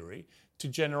conspiracy theory to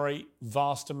generate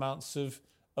vast amounts of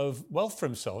wealth for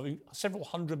himself. I mean, several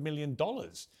 $100 million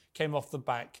came off the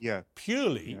back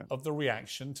purely of the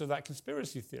reaction to that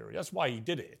conspiracy theory. That's why he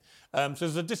did it. So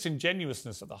there's a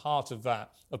disingenuousness at the heart of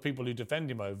that, of people who defend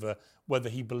him over whether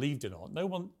he believed it or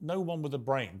not. No one with a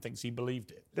brain thinks he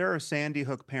believed it. There are Sandy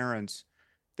Hook parents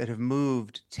that have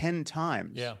moved 10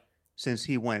 times since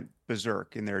he went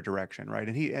berserk in their direction, right?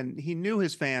 And he knew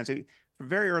his fans.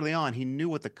 Very early on, he knew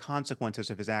what the consequences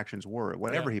of his actions were,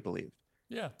 whatever he believed.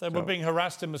 Yeah, they were being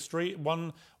harassed in the street.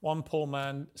 One poor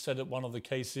man said at one of the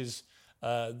cases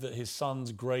that his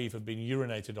son's grave had been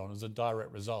urinated on as a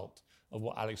direct result of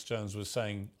what Alex Jones was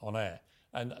saying on air.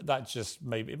 And that just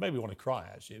made me want to cry,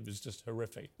 actually. It was just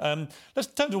horrific. Let's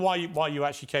turn to why you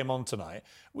actually came on tonight.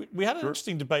 We had an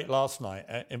interesting debate last night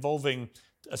involving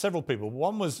several people.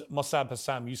 One was Mossab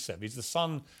Hassam Youssef. He's the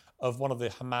son of one of the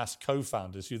Hamas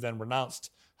co-founders who then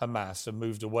renounced Hamas and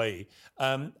moved away.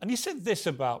 And he said this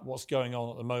about what's going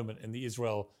on at the moment in the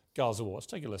Israel-Gaza war. Let's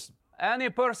take a listen. Any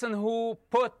person who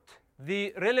put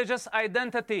the religious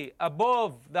identity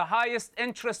above the highest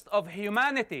interest of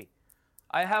humanity,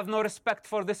 I have no respect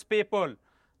for this people.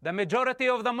 The majority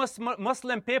of the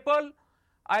Muslim people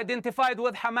identified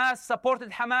with Hamas,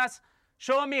 supported Hamas.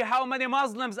 Show me how many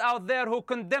Muslims out there who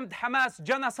condemned Hamas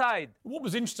genocide. What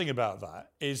was interesting about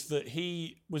that is that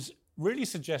he was really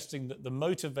suggesting that the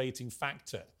motivating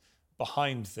factor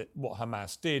behind what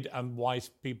Hamas did and why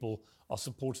people are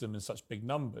supporting them in such big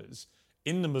numbers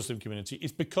in the Muslim community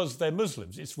is because they're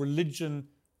Muslims. It's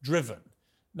religion-driven.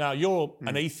 Now, you're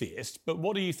an atheist, but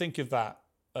what do you think of that,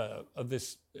 of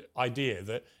this idea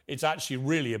that it's actually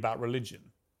really about religion?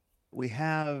 We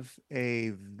have a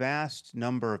vast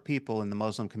number of people in the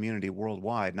Muslim community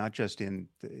worldwide, not just in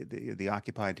the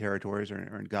occupied territories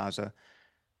or in Gaza,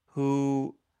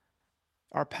 who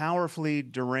are powerfully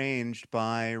deranged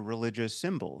by religious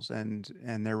symbols and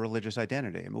their religious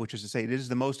identity, which is to say, it is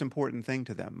the most important thing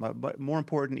to them, but more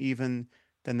important even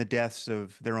than the deaths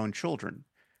of their own children.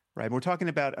 Right? We're talking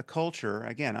about a culture,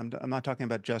 again, I'm not talking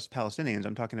about just Palestinians,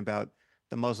 I'm talking about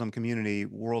the Muslim community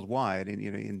worldwide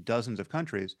in dozens of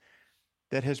countries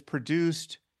that has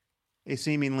produced a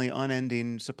seemingly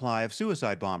unending supply of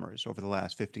suicide bombers over the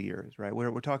last 50 years, right?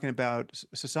 We're talking about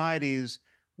societies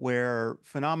where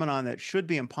phenomenon that should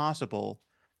be impossible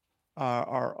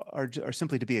are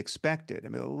simply to be expected. I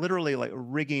mean, literally like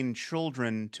rigging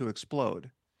children to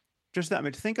explode. Just that, I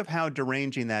mean, think of how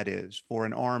deranging that is for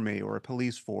an army or a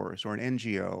police force or an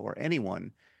NGO or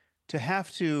anyone to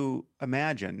have to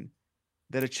imagine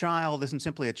that a child isn't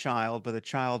simply a child, but a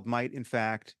child might, in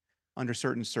fact, under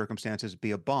certain circumstances,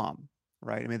 be a bomb,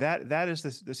 right? I mean, that is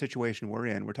the situation we're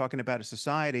in. We're talking about a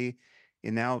society,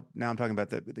 and now I'm talking about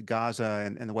the Gaza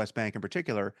and the West Bank in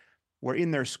particular, where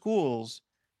in their schools,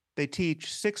 they teach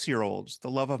 6-year-olds the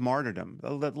love of martyrdom, the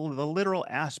literal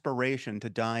aspiration to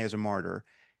die as a martyr,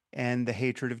 and the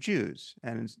hatred of Jews.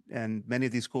 And many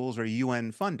of these schools are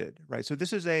UN funded, right? So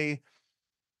this is a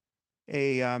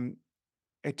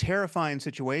terrifying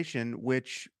situation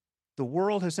which the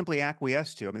world has simply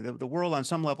acquiesced to. I mean, the world on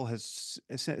some level has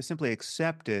simply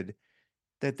accepted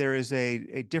that there is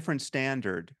a different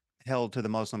standard held to the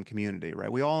Muslim community,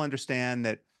 right? We all understand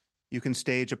that you can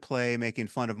stage a play making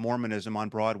fun of Mormonism on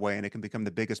Broadway and it can become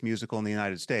the biggest musical in the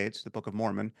United States, the Book of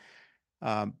Mormon.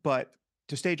 But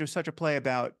to stage such a play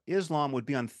about Islam would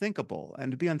be unthinkable,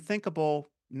 and to be unthinkable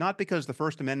not because the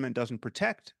First Amendment doesn't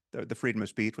protect the freedom of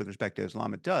speech with respect to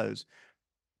Islam, it does,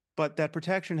 but that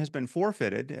protection has been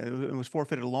forfeited. It was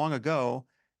forfeited long ago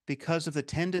because of the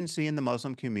tendency in the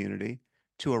Muslim community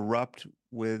to erupt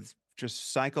with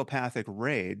just psychopathic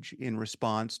rage in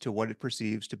response to what it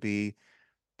perceives to be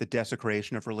the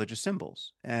desecration of religious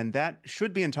symbols. And that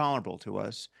should be intolerable to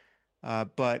us.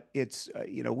 But it's,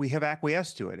 we have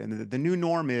acquiesced to it. And the new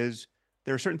norm is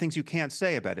there are certain things you can't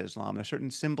say about Islam. There are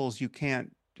certain symbols you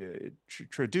can't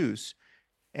traduce.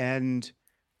 And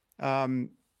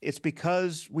it's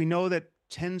because we know that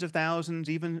tens of thousands,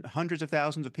 even hundreds of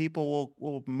thousands of people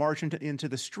will march into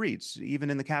the streets,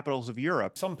 even in the capitals of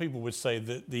Europe. Some people would say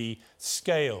that the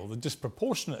scale, the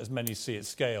disproportionate, as many see it,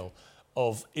 scale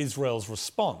of Israel's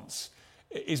response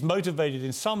is motivated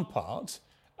in some part,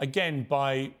 again,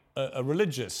 by a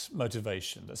religious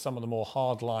motivation, that some of the more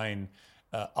hardline,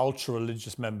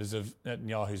 ultra-religious members of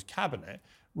Netanyahu's cabinet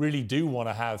really do want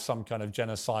to have some kind of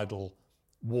genocidal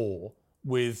war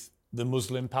with the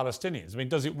Muslim Palestinians. I mean,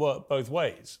 does it work both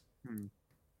ways?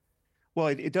 Well,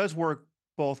 it does work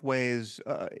both ways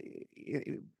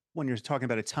when you're talking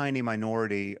about a tiny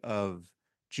minority of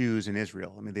Jews in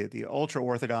Israel. I mean, the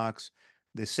ultra-Orthodox,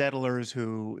 the settlers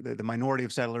the minority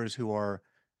of settlers who are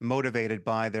motivated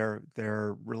by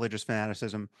their religious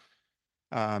fanaticism.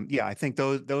 I think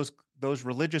those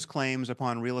religious claims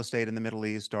upon real estate in the Middle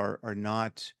East are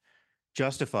not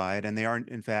justified, and they aren't,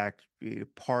 in fact,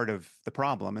 part of the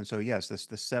problem. And so, yes,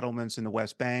 the settlements in the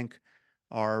West Bank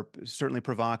are certainly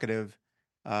provocative,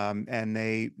 and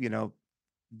they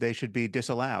should be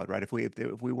disallowed, right? If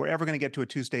we were ever going to get to a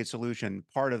two-state solution,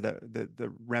 part of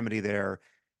the remedy there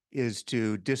is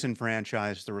to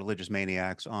disenfranchise the religious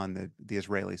maniacs on the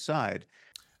Israeli side.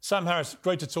 Sam Harris,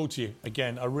 great to talk to you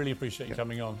again. I really appreciate you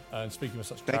coming on and speaking with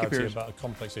such clarity about a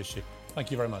complex issue. Thank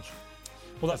you very much.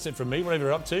 Well, that's it from me. Whatever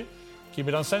you're up to, keep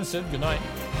it uncensored. Good night.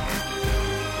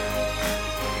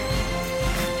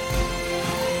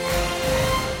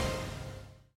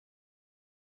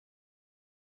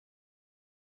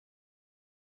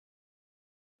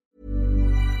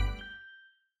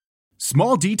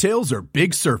 Small details are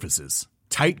big surfaces.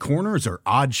 Tight corners are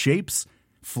odd shapes.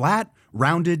 Flat,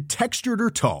 rounded, textured, or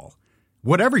tall.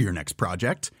 Whatever your next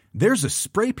project, there's a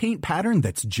spray paint pattern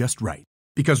that's just right.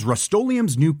 Because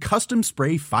Rust-Oleum's new Custom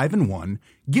Spray 5-in-1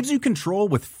 gives you control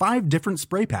with 5 different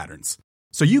spray patterns.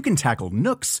 So you can tackle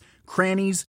nooks,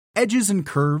 crannies, edges, and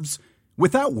curves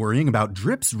without worrying about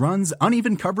drips, runs,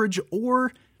 uneven coverage,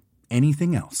 or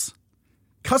anything else.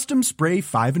 Custom Spray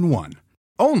 5-in-1.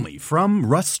 Only from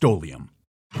Rust-Oleum.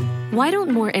 Why don't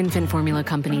more infant formula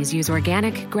companies use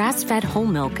organic, grass-fed whole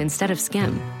milk instead of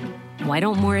skim? Why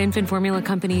don't more infant formula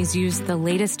companies use the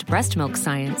latest breast milk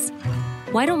science?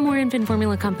 Why don't more infant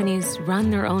formula companies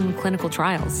run their own clinical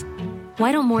trials?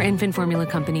 Why don't more infant formula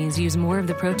companies use more of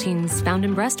the proteins found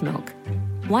in breast milk?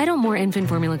 Why don't more infant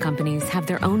formula companies have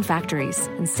their own factories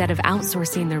instead of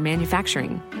outsourcing their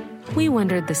manufacturing? We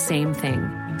wondered the same thing.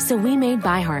 So we made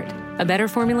ByHeart, a better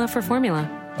formula for formula.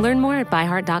 Learn more at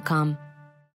byheart.com.